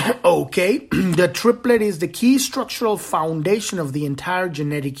 Okay, the triplet is the key structural foundation of the entire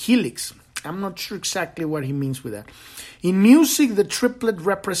genetic helix. I'm not sure exactly what he means with that. In music, the triplet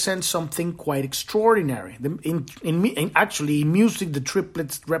represents something quite extraordinary. Actually, in music, the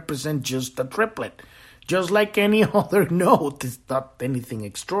triplets represent just a triplet. Just like any other note, it's not anything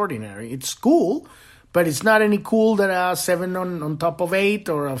extraordinary. It's cool, but it's not any cool that a 7 on top of 8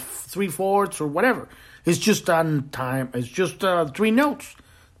 or a 3/4 or whatever. It's just on time. It's just 3 notes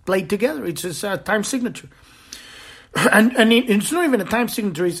played together. It's just a time signature. And it's not even a time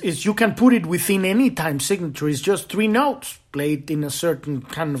signature. It's you can put it within any time signature. It's just 3 notes played in a certain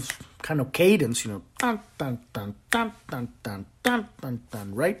kind of cadence. Tan tan tan tan tan tan tan tan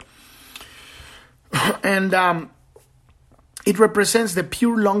tan. Right. And it represents the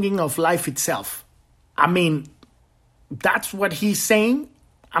pure longing of life itself. I mean, that's what he's saying.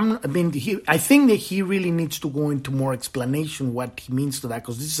 I think that he really needs to go into more explanation what he means to that,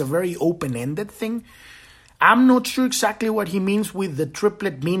 because this is a very open-ended thing. I'm not sure exactly what he means with the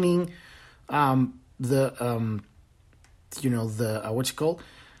triplet, meaning what's it called?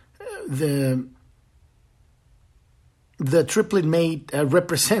 The triplet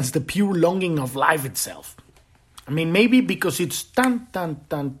represents the pure longing of life itself. I mean, maybe because it's tan, tan,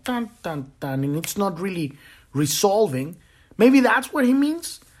 tan, tan, tan, tan, and it's not really resolving. Maybe that's what he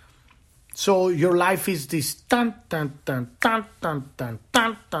means. So your life is this tan, tan, tan, tan, tan, tan,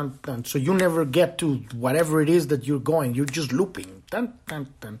 tan, tan, tan. So you never get to whatever it is that you're going. You're just looping. Tan, tan,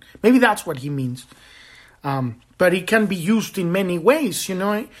 tan. Maybe that's what he means. But it can be used in many ways, you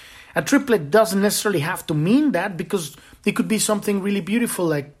know. A triplet doesn't necessarily have to mean that, because it could be something really beautiful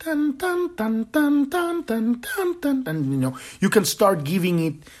like tan tan tan tan tan tan tan tan, and you know, you can start giving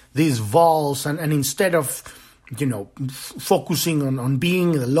it these vowels, and instead of, you know, focusing on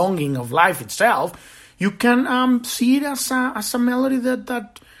being the longing of life itself, you can see it as a melody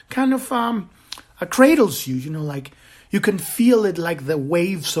that kind of cradles you, you know, like you can feel it like the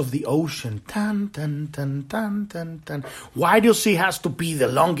waves of the ocean. Tan, tan, tan, tan, tan, tan. Why does it has to be the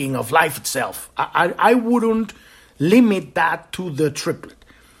longing of life itself? I wouldn't limit that to the triplet.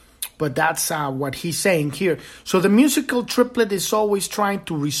 But that's what he's saying here. So the musical triplet is always trying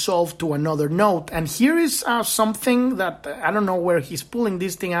to resolve to another note. And here is something that I don't know where he's pulling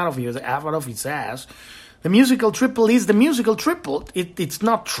this thing out of his ass. The musical triplet is the musical triplet. It's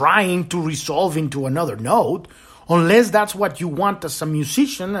not trying to resolve into another note, unless that's what you want as a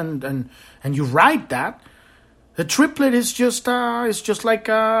musician and you write that. The triplet is just like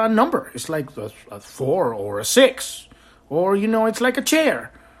a number. It's like a 4 or a 6, or you know, it's like a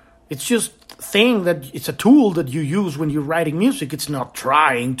chair. It's just it's a tool that you use when you're writing music. It's not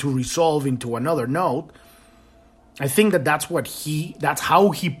trying to resolve into another note. I think that's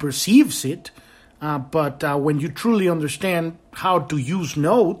how he perceives it. But when you truly understand how to use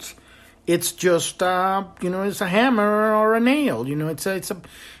notes, it's just it's a hammer or a nail. You know, it's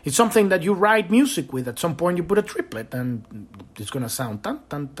something that you write music with. At some point, you put a triplet, and it's gonna sound tan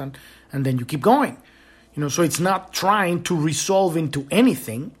tan tan, and then you keep going. You know, so it's not trying to resolve into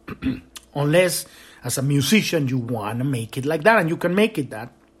anything, unless as a musician you want to make it like that, and you can make it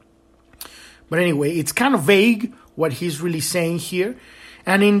that. But anyway, it's kind of vague what he's really saying here.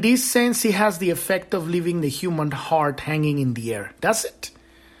 And in this sense, it has the effect of leaving the human heart hanging in the air. That's it.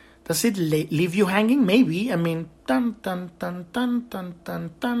 Does it leave you hanging? Maybe. I mean, tan, tan, tan, tan, tan, tan,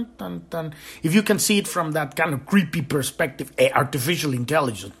 tan, tan, tan. If you can see it from that kind of creepy perspective, artificial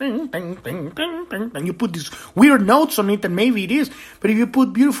intelligence, ding, ding, ding, ding, ding, and you put these weird notes on it, and maybe it is. But if you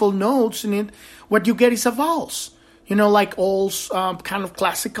put beautiful notes in it, what you get is a valse. You know, like all kind of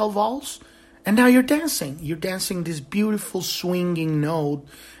classical valse. And now you're dancing. You're dancing this beautiful swinging note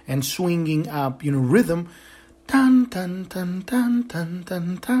and swinging rhythm. Tan tan tan tan tan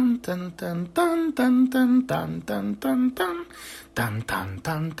tan tan tan tan tan tan tan tan tan tan tan tan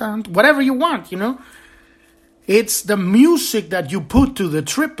tan tan, whatever you want, you know. It's the music that you put to the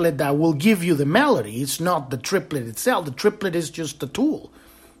triplet that will give you the melody. It's not the triplet itself. The triplet is just a tool.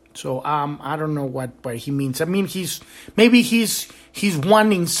 So I don't know what he means. I mean, he's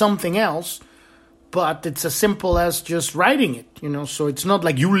wanting something else, but it's as simple as just writing it, you know. So it's not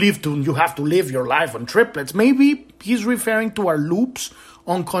like you have to live your life on triplets. Maybe he's referring to our loops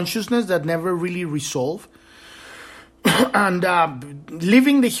on consciousness that never really resolve. And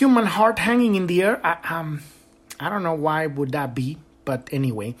leaving the human heart hanging in the air, I don't know why would that be, but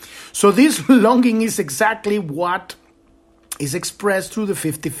anyway. So this longing is exactly what is expressed through the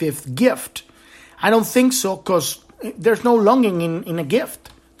 55th gift. I don't think so, because there's no longing in a gift.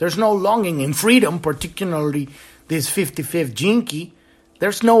 There's no longing in freedom, particularly this 55th jinky.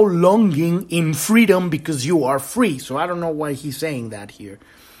 There's no longing in freedom because you are free. So I don't know why he's saying that here.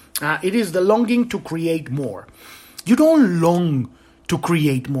 It is the longing to create more. You don't long to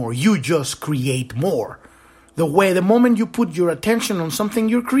create more. You just create more. The moment you put your attention on something,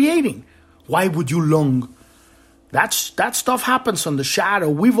 you're creating. Why would you long? That stuff happens on the shadow.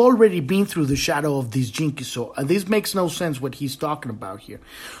 We've already been through the shadow of these jinkies, so this makes no sense what he's talking about here.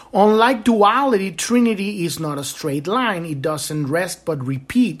 Unlike duality, Trinity is not a straight line. It doesn't rest but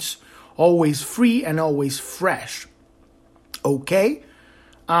repeats, always free and always fresh. Okay?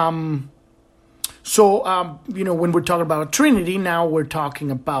 So when we're talking about a Trinity, now we're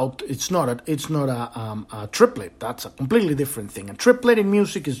talking about it's not a triplet. That's a completely different thing. A triplet in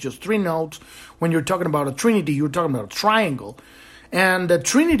music is just 3 notes. When you're talking about a Trinity, you're talking about a triangle, And the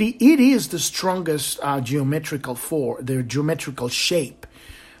Trinity, it is the strongest geometrical shape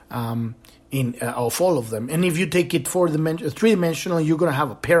of all of them. And if you take it three-dimensional, you're going to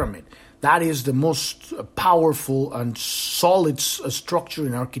have a pyramid. That is the most powerful and solid structure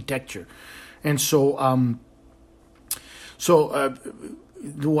in architecture. And so,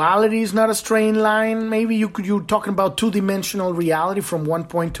 duality is not a straight line. Maybe you're talking about two-dimensional reality from one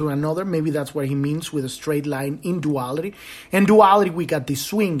point to another. Maybe that's what he means with a straight line in duality. And duality, we got the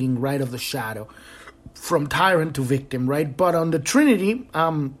swinging, right, of the shadow from tyrant to victim, right? But on the Trinity,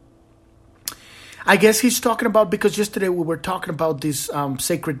 I guess he's talking about, because yesterday we were talking about this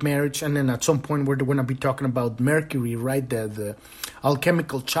sacred marriage, and then at some point we're going to be talking about Mercury, right, the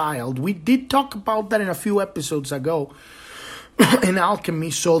alchemical child. We did talk about that in a few episodes ago in alchemy.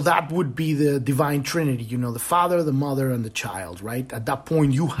 So that would be the divine trinity, the Father, the Mother, and the child, right? At that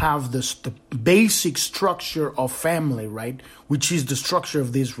point, you have the basic structure of family, right, which is the structure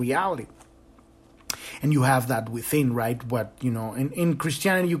of this reality. And you have that within, right? In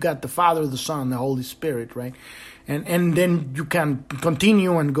Christianity, you got the Father, the Son, the Holy Spirit, right? And then you can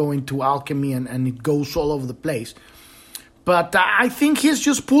continue and go into alchemy, and it goes all over the place. But I think he's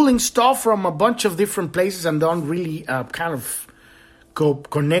just pulling stuff from a bunch of different places and don't really kind of go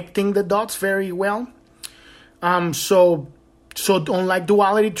connecting the dots very well. So unlike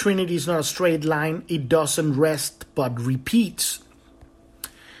duality, Trinity is not a straight line. It doesn't rest but repeats.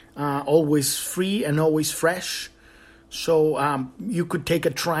 Always free and always fresh. So you could take a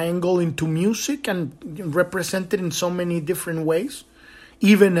triangle into music and represent it in so many different ways.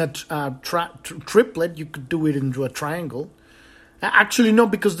 Even a triplet, you could do it into a triangle. Actually, no,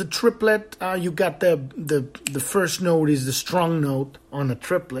 because the triplet, you got the first note is the strong note on a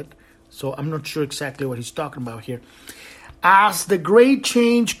triplet. So I'm not sure exactly what he's talking about here. As the great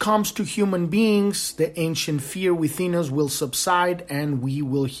change comes to human beings, the ancient fear within us will subside, and we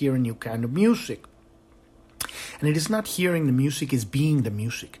will hear a new kind of music. And it is not hearing the music, it's being the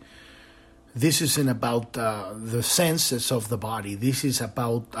music. This isn't about the senses of the body. This is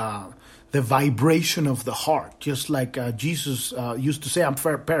about the vibration of the heart. Just like Jesus used to say, I'm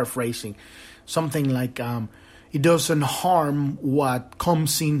paraphrasing, something like, it doesn't harm what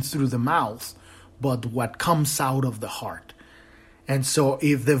comes in through the mouth, but what comes out of the heart. And so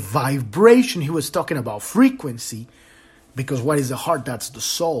if the vibration, he was talking about frequency, because what is the heart? That's the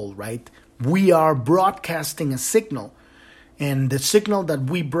soul, right? We are broadcasting a signal. And the signal that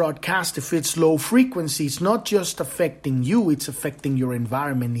we broadcast, if it's low frequency, it's not just affecting you, it's affecting your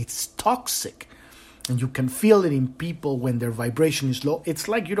environment. It's toxic. And you can feel it in people when their vibration is low. It's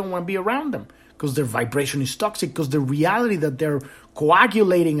like you don't want to be around them because their vibration is toxic, because the reality that they're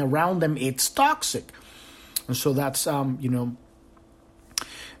coagulating around them, it's toxic. And so that's,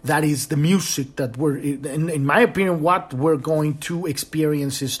 that is the music that in my opinion, what we're going to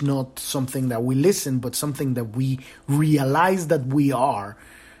experience is not something that we listen, but something that we realize that we are,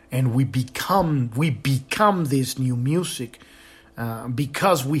 and we become this new music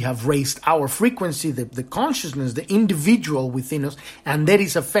because we have raised our frequency, the consciousness, the individual within us, and that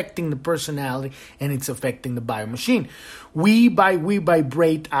is affecting the personality, and it's affecting the biomachine. We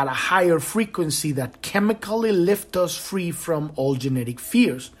vibrate at a higher frequency that chemically lift us free from all genetic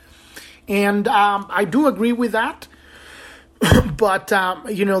fears. And I do agree with that. But,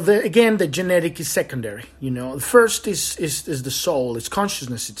 the genetic is secondary. The first is the soul, it's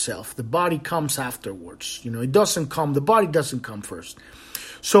consciousness itself. The body comes afterwards. The body doesn't come first.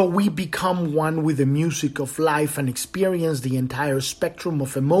 So we become one with the music of life and experience the entire spectrum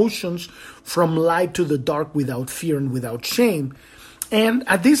of emotions, from light to the dark, without fear and without shame. And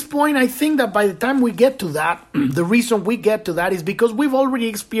at this point, I think that by the time we get to that, the reason we get to that is because we've already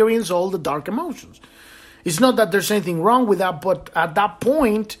experienced all the dark emotions. It's not that there's anything wrong with that, but at that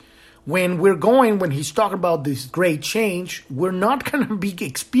point, when he's talking about this great change, we're not going to be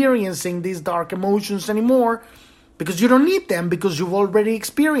experiencing these dark emotions anymore, because you don't need them, because you've already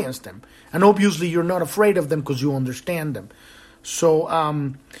experienced them. And obviously you're not afraid of them because you understand them. So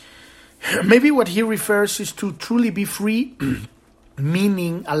maybe what he refers is to truly be free,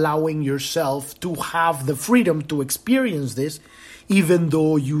 meaning allowing yourself to have the freedom to experience this, even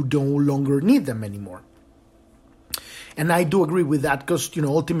though you no longer need them anymore. And I do agree with that, because,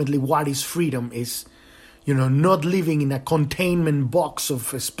 ultimately what is freedom is, not living in a containment box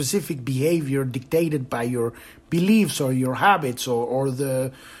of a specific behavior dictated by your beliefs or your habits or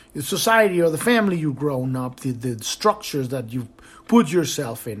the society or the family you've grown up, the structures that you put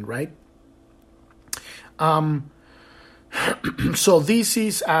yourself in, right? So this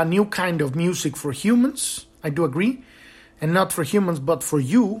is a new kind of music for humans, I do agree. And not for humans, but for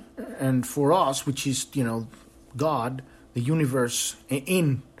you and for us, which is, God, the universe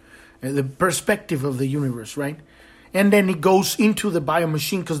in the perspective of the universe, right? And then it goes into the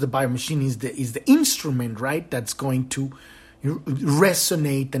biomachine, because the biomachine is the instrument, right? That's going to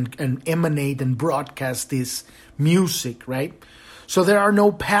resonate and emanate and broadcast this music, right? So there are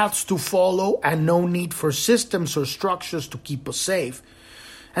no paths to follow and no need for systems or structures to keep us safe.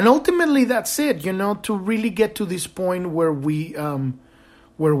 And ultimately, that's it, to really get to this point where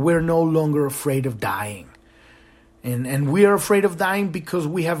we're no longer afraid of dying. And we are afraid of dying because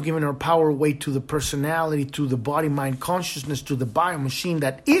we have given our power away to the personality, to the body, mind, consciousness, to the biomachine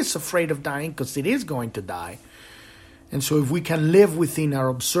that is afraid of dying because it is going to die. And so if we can live within our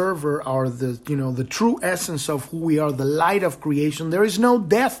observer, the true essence of who we are, the light of creation, there is no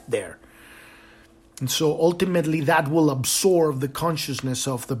death there. And so ultimately that will absorb the consciousness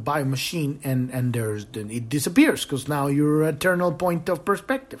of the biomachine and it disappears because now you're an eternal point of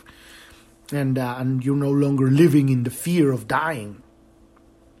perspective. And you're no longer living in the fear of dying.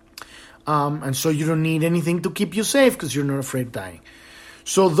 And so you don't need anything to keep you safe because you're not afraid of dying.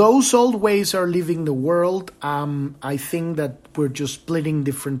 So those old ways are leaving the world. I think that we're just splitting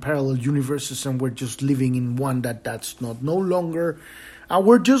different parallel universes and we're just living in one that's not no longer.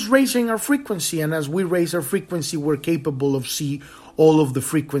 We're just raising our frequency. And as we raise our frequency, we're capable of see all of the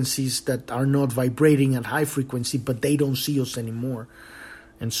frequencies that are not vibrating at high frequency, but they don't see us anymore.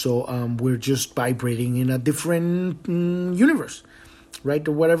 And so we're just vibrating in a different universe, right?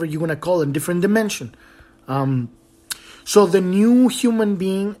 Or whatever you want to call it, different dimension. So the new human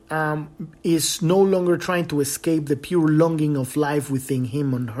being is no longer trying to escape the pure longing of life within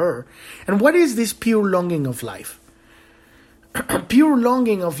him and her. And what is this pure longing of life? Pure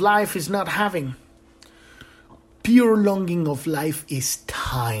longing of life is not having. Pure longing of life is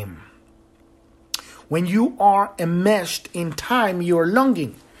time. When you are enmeshed in time, you are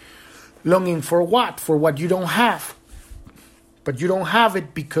longing. Longing for what? For what you don't have. But you don't have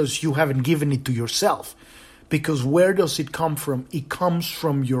it because you haven't given it to yourself. Because where does it come from? It comes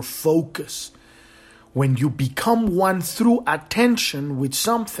from your focus. When you become one through attention with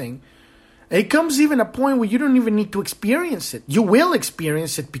something, it comes even a point where you don't even need to experience it. You will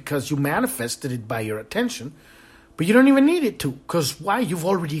experience it because you manifested it by your attention. But you don't even need it to. Because why? You've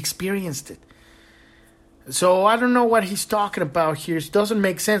already experienced it. So I don't know what he's talking about here. It doesn't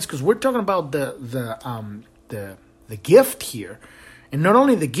make sense because we're talking about the gift here, and not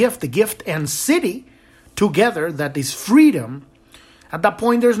only the gift and Siddhi together. That is freedom. At that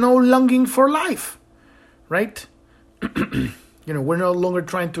point, there's no longing for life, right? We're no longer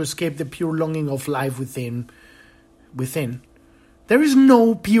trying to escape the pure longing of life within. There is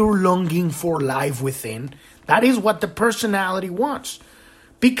no pure longing for life within. That is what the personality wants.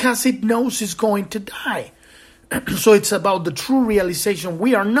 Because it knows it's going to die. So it's about the true realization.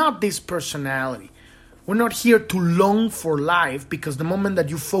 We are not this personality. We're not here to long for life, because the moment that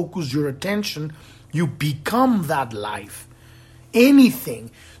you focus your attention, you become that life. Anything.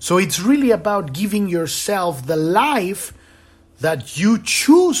 So it's really about giving yourself the life that you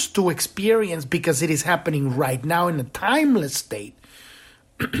choose to experience, because it is happening right now in a timeless state.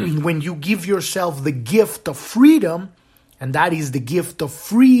 When you give yourself the gift of freedom, and that is the gift of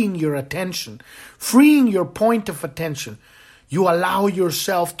freeing your attention, freeing your point of attention. You allow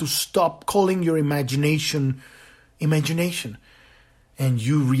yourself to stop calling your imagination. And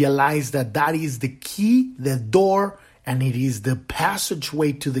you realize that that is the key, the door, and it is the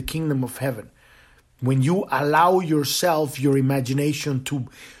passageway to the kingdom of heaven. When you allow yourself, your imagination, to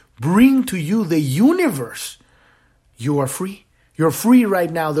bring to you the universe, you are free. You're free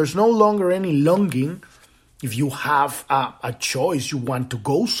right now. There's no longer any longing. If you have a choice, you want to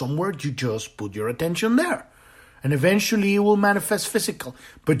go somewhere, you just put your attention there. And eventually it will manifest physical.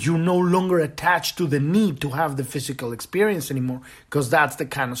 But you're no longer attached to the need to have the physical experience anymore, because that's the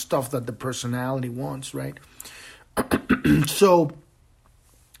kind of stuff that the personality wants, right? So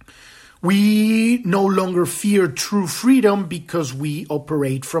we no longer fear true freedom because we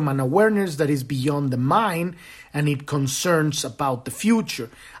operate from an awareness that is beyond the mind, and it concerns about the future.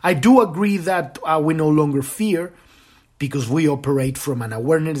 I do agree that we no longer fear because we operate from an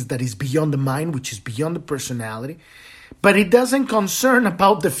awareness that is beyond the mind, which is beyond the personality. But it doesn't concern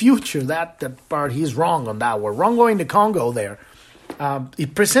about the future. That part, he's wrong on that. We're wrong going to Congo there.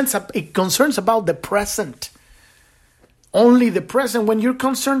 It concerns about the present. Only the present. When you're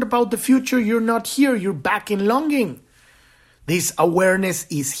concerned about the future, you're not here. You're back in longing. This awareness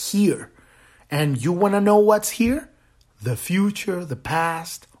is here. And you want to know what's here? The future, the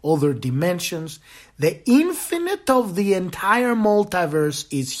past, other dimensions. The infinite of the entire multiverse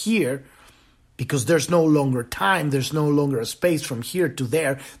is here, because there's no longer time, there's no longer a space from here to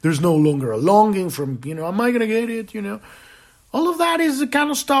there, there's no longer a longing from, am I going to get it, All of that is the kind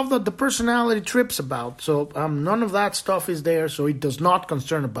of stuff that the personality trips about. So none of that stuff is there, so it does not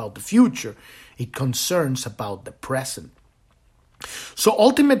concern about the future. It concerns about the present. So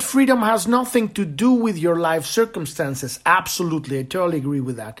ultimate freedom has nothing to do with your life circumstances. Absolutely, I totally agree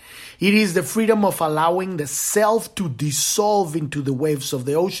with that. It is the freedom of allowing the self to dissolve into the waves of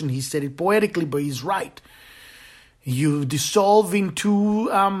the ocean. He said it poetically, but he's right. You dissolve into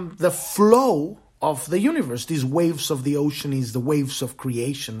the flow of the universe. These waves of the ocean is the waves of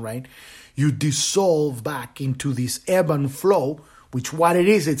creation, right? You dissolve back into this ebb and flow, which what it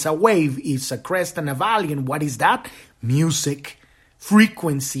is, it's a wave, it's a crest and a valley. And what is that? Music.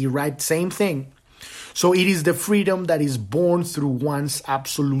 Frequency, right? Same thing. So it is the freedom that is born through one's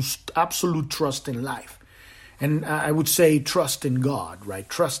absolute trust in life. And I would say trust in God, right?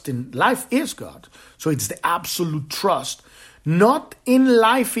 Trust in life is God. So it's the absolute trust, not in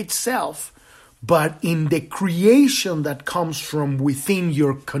life itself, but in the creation that comes from within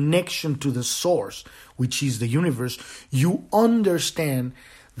your connection to the source, which is the universe. You understand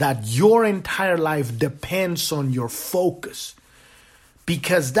that your entire life depends on your focus.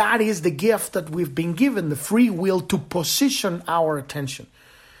 Because that is the gift that we've been given, the free will to position our attention.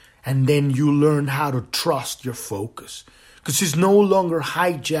 And then you learn how to trust your focus. Because it's no longer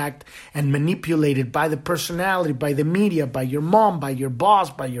hijacked and manipulated by the personality, by the media, by your mom, by your boss,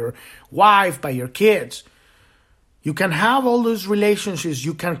 by your wife, by your kids. You can have all those relationships.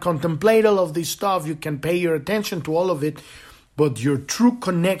 You can contemplate all of this stuff. You can pay your attention to all of it. But your true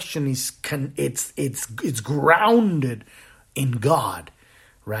connection is it's grounded in God,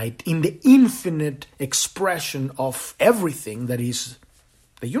 right? In the infinite expression of everything that is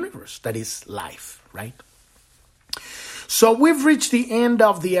the universe, that is life, right? So we've reached the end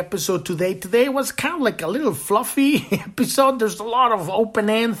of the episode today. Today was kind of like a little fluffy episode. There's a lot of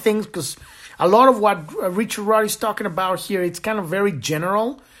open-end things because a lot of what Richard Rudd is talking about here, it's kind of very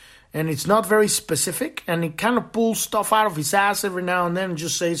general and it's not very specific, and he kind of pulls stuff out of his ass every now and then and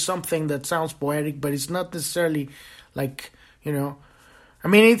just says something that sounds poetic, but it's not necessarily like, I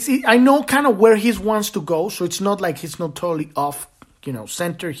mean, I know kind of where he wants to go, so it's not like he's not totally off,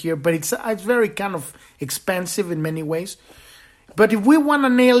 center here, but it's very kind of expansive in many ways. But if we want to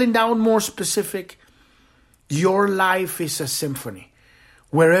nail it down more specific, your life is a symphony.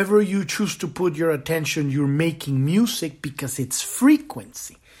 Wherever you choose to put your attention, you're making music because it's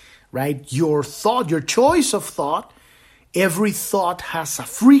frequency, right? Your thought, your choice of thought, every thought has a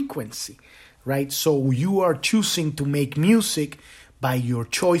frequency, right? So you are choosing to make music by your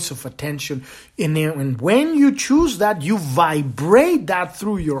choice of attention. And when you choose that, you vibrate that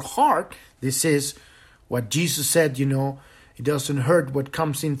through your heart. This is what Jesus said, it doesn't hurt what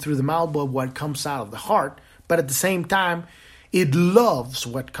comes in through the mouth, but what comes out of the heart. But at the same time, it loves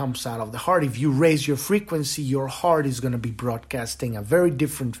what comes out of the heart. If you raise your frequency, your heart is going to be broadcasting a very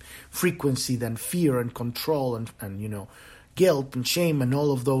different frequency than fear and control and guilt and shame and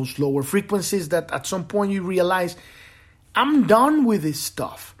all of those lower frequencies that at some point you realize, I'm done with this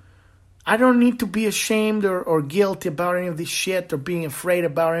stuff. I don't need to be ashamed or guilty about any of this shit or being afraid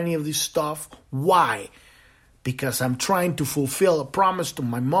about any of this stuff. Why? Because I'm trying to fulfill a promise to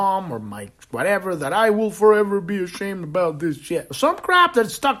my mom or my whatever that I will forever be ashamed about this shit. Some crap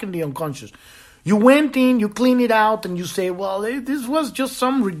that's stuck in the unconscious. You went in, you clean it out, and you say, well, this was just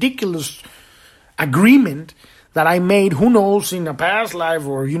some ridiculous agreement that I made, who knows, in a past life,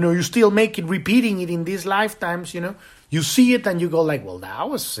 or, you still make it, repeating it in these lifetimes, You see it and you go like, well, that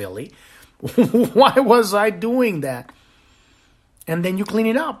was silly. Why was I doing that? And then you clean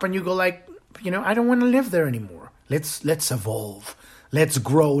it up and you go like, I don't want to live there anymore. Let's evolve. Let's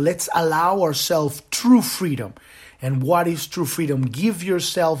grow. Let's allow ourselves true freedom. And what is true freedom? Give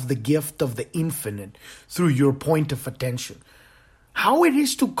yourself the gift of the infinite through your point of attention. How it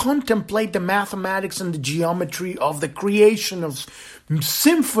is to contemplate the mathematics and the geometry of the creation of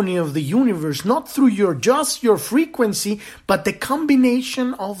symphony of the universe, not through just your frequency, but the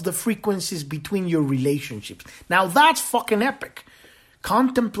combination of the frequencies between your relationships. Now that's fucking epic.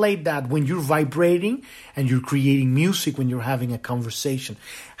 Contemplate that when you're vibrating and you're creating music, when you're having a conversation.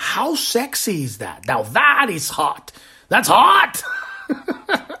 How sexy is that? Now that is hot. That's hot.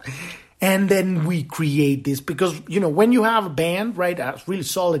 And then we create this because, when you have a band, right, a really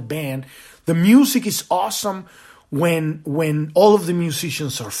solid band, the music is awesome when all of the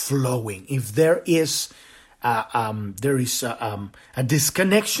musicians are flowing. If there is a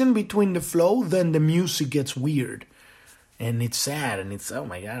disconnection between the flow, then the music gets weird. And it's sad, and it's, oh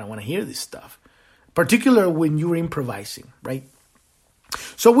my God, I want to hear this stuff. Particularly when you're improvising, right?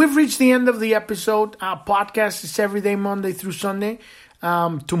 So we've reached the end of the episode. Our podcast is every day, Monday through Sunday.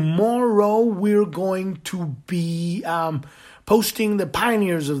 Tomorrow we're going to be posting the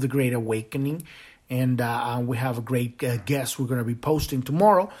Pioneers of the Great Awakening. And we have a great guest we're going to be posting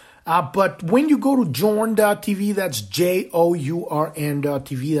tomorrow. But when you go to journ.tv, that's JOURN.tv,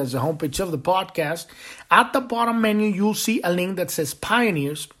 that's the homepage of the podcast. At the bottom menu, you'll see a link that says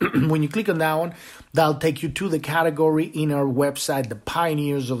Pioneers. When you click on that one, that'll take you to the category in our website, the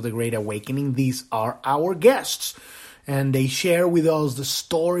Pioneers of the Great Awakening. These are our guests. And they share with us the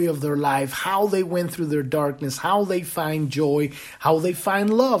story of their life, how they went through their darkness, how they find joy, how they find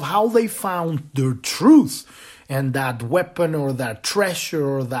love, how they found their truth. And that weapon or that treasure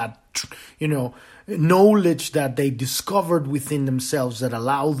or that, knowledge that they discovered within themselves that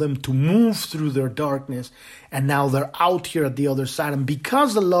allowed them to move through their darkness. And now they're out here at the other side. And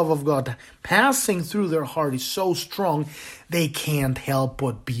because the love of God passing through their heart is so strong, they can't help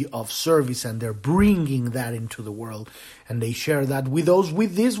but be of service. And they're bringing that into the world. And they share that with those.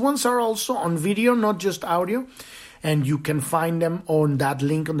 These ones are also on video, not just audio. And you can find them on that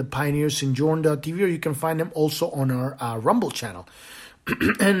link on the Pioneers in Journ.tv, or you can find them also on our Rumble channel.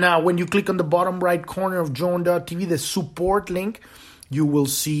 And when you click on the bottom right corner of Journ.tv, the support link, you will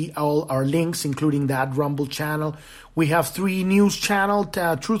see all our links, including that Rumble channel. We have 3 news channels,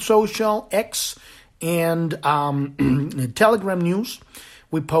 Truth Social, X, and Telegram News.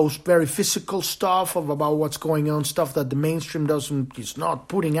 We post very physical stuff about what's going on, stuff that the mainstream is not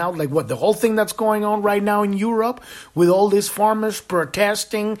putting out, like the whole thing that's going on right now in Europe with all these farmers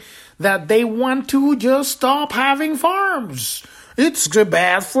protesting that they want to just stop having farms. It's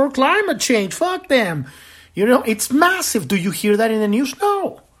bad for climate change. Fuck them. It's massive. Do you hear that in the news?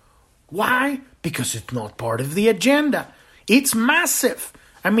 No. Why? Because it's not part of the agenda. It's massive.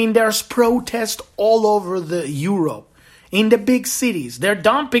 I mean, there's protests all over Europe. In the big cities, they're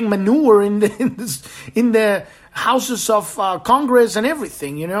dumping manure in the houses of Congress and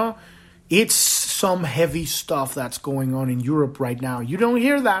everything. It's some heavy stuff that's going on in Europe right now. You don't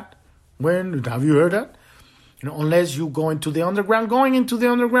hear that. Have you heard that? Unless you go into the underground. Going into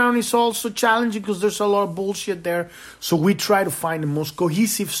the underground is also challenging because there's a lot of bullshit there. So we try to find the most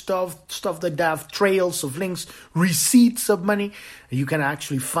cohesive stuff that have trails of links, receipts of money. You can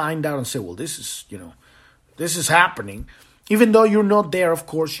actually find out and say, well, this is happening. Even though you're not there, of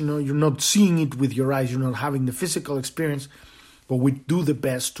course, you're not seeing it with your eyes. You're not having the physical experience. But we do the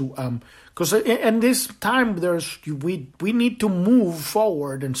best to, because in this time, we need to move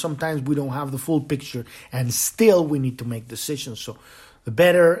forward. And sometimes we don't have the full picture. And still we need to make decisions. So the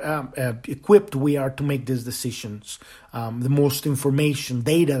better equipped we are to make these decisions, the most information,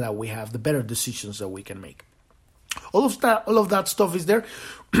 data that we have, the better decisions that we can make. All of that stuff is there.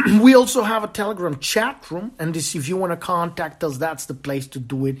 We also have a Telegram chat room, and if you want to contact us, that's the place to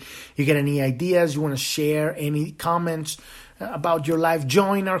do it. You get any ideas, you want to share any comments about your life,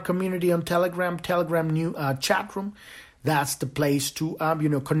 join our community on Telegram new chat room. That's the place to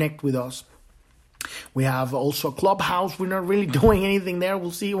connect with us. We have also a Clubhouse. We're not really doing anything there.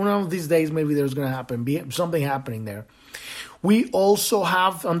 We'll see. One of these days, maybe there's going to be something happening there. We also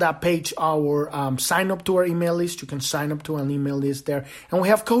have on that page our sign up to our email list. You can sign up to an email list there. And we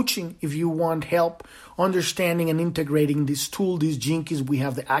have coaching if you want help understanding and integrating this tool, these jinkies. We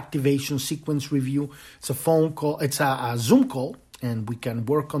have the activation sequence review. It's a phone call. It's a Zoom call, and we can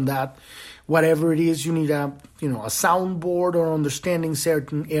work on that. Whatever it is, you need a soundboard or understanding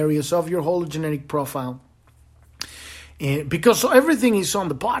certain areas of your hologenetic profile. Because everything is on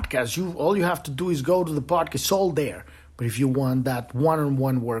the podcast. All you have to do is go to the podcast. It's all there. But if you want that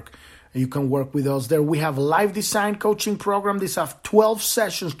one-on-one work, you can work with us there. We have a live design coaching program. These have 12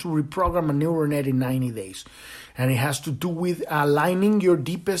 sessions to reprogram a neural net in 90 days. And it has to do with aligning your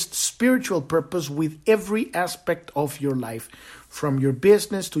deepest spiritual purpose with every aspect of your life, from your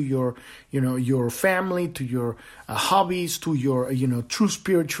business to your family, to your hobbies, to your, true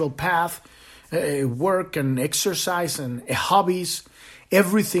spiritual path, work and exercise and hobbies,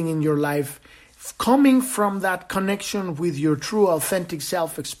 everything in your life. Coming from that connection with your true, authentic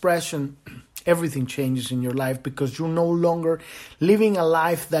self-expression, everything changes in your life because you're no longer living a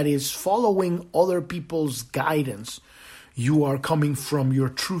life that is following other people's guidance. You are coming from your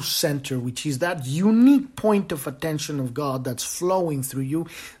true center, which is that unique point of attention of God that's flowing through you,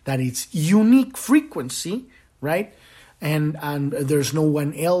 that it's unique frequency, right? And there's no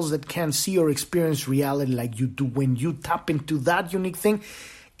one else that can see or experience reality like you do. When you tap into that unique thing,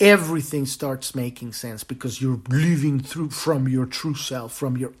 everything starts making sense because you're living from your true self,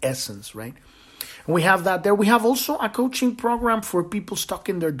 from your essence, right? We have that there. We have also a coaching program for people stuck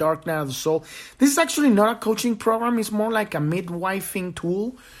in their dark night of the soul. This is actually not a coaching program. It's more like a midwifing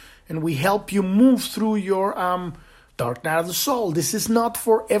tool. And we help you move through your dark night of the soul. This is not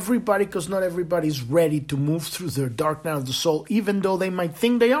for everybody because not everybody is ready to move through their dark night of the soul, even though they might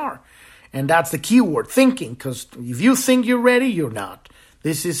think they are. And that's the key word, thinking, because if you think you're ready, you're not.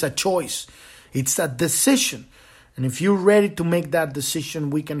 This is a choice. It's a decision. And if you're ready to make that decision,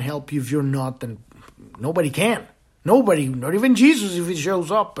 we can help you. If you're not, then nobody can. Nobody, not even Jesus, if he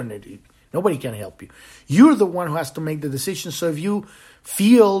shows up, and nobody can help you. You're the one who has to make the decision. So if you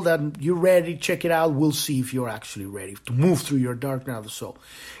feel that you're ready, check it out. We'll see if you're actually ready to move through your dark night of the soul.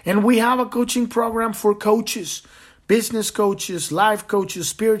 And we have a coaching program for coaches. Business coaches, life coaches,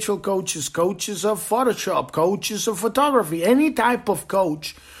 spiritual coaches, coaches of Photoshop, coaches of photography, any type of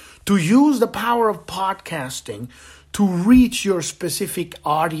coach, to use the power of podcasting to reach your specific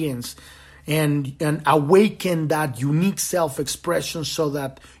audience and awaken that unique self-expression so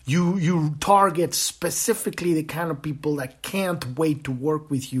that you target specifically the kind of people that can't wait to work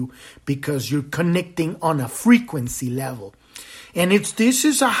with you because you're connecting on a frequency level. And this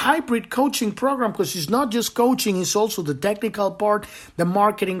is a hybrid coaching program because it's not just coaching, it's also the technical part, the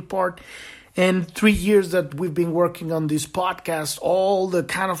marketing part. And 3 years that we've been working on this podcast, all the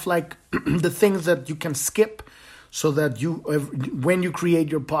kind of like the things that you can skip so that when you create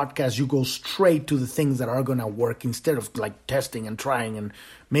your podcast, you go straight to the things that are going to work instead of like testing and trying and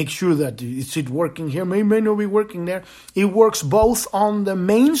make sure that is it working here, may not be working there. It works both on the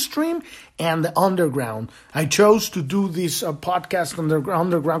mainstream and the underground. I chose to do this podcast on the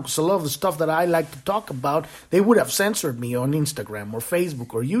underground because a lot of the stuff that I like to talk about, they would have censored me on Instagram or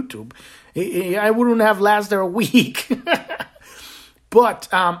Facebook or YouTube. I wouldn't have lasted a week. But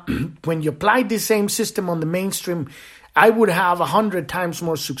when you apply the same system on the mainstream, I would have 100 times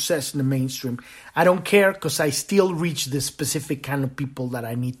more success in the mainstream. I don't care because I still reach the specific kind of people that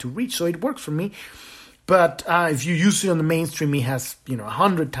I need to reach. So it works for me. But if you use it on the mainstream, it has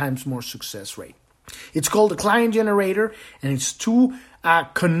 100 times more success rate. It's called the Client Generator, and it's to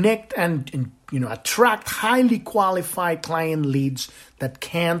connect and attract highly qualified client leads that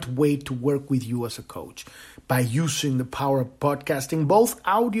can't wait to work with you as a coach by using the power of podcasting, both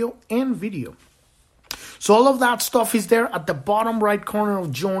audio and video. So all of that stuff is there at the bottom right corner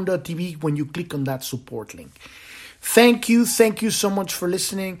of join.tv when you click on that support link. Thank you so much for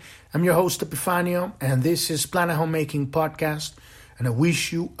listening. I'm your host, Epifanio, and this is Planet Homemaking Podcast, and I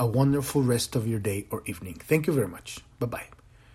wish you a wonderful rest of your day or evening. Thank you very much. Bye-bye.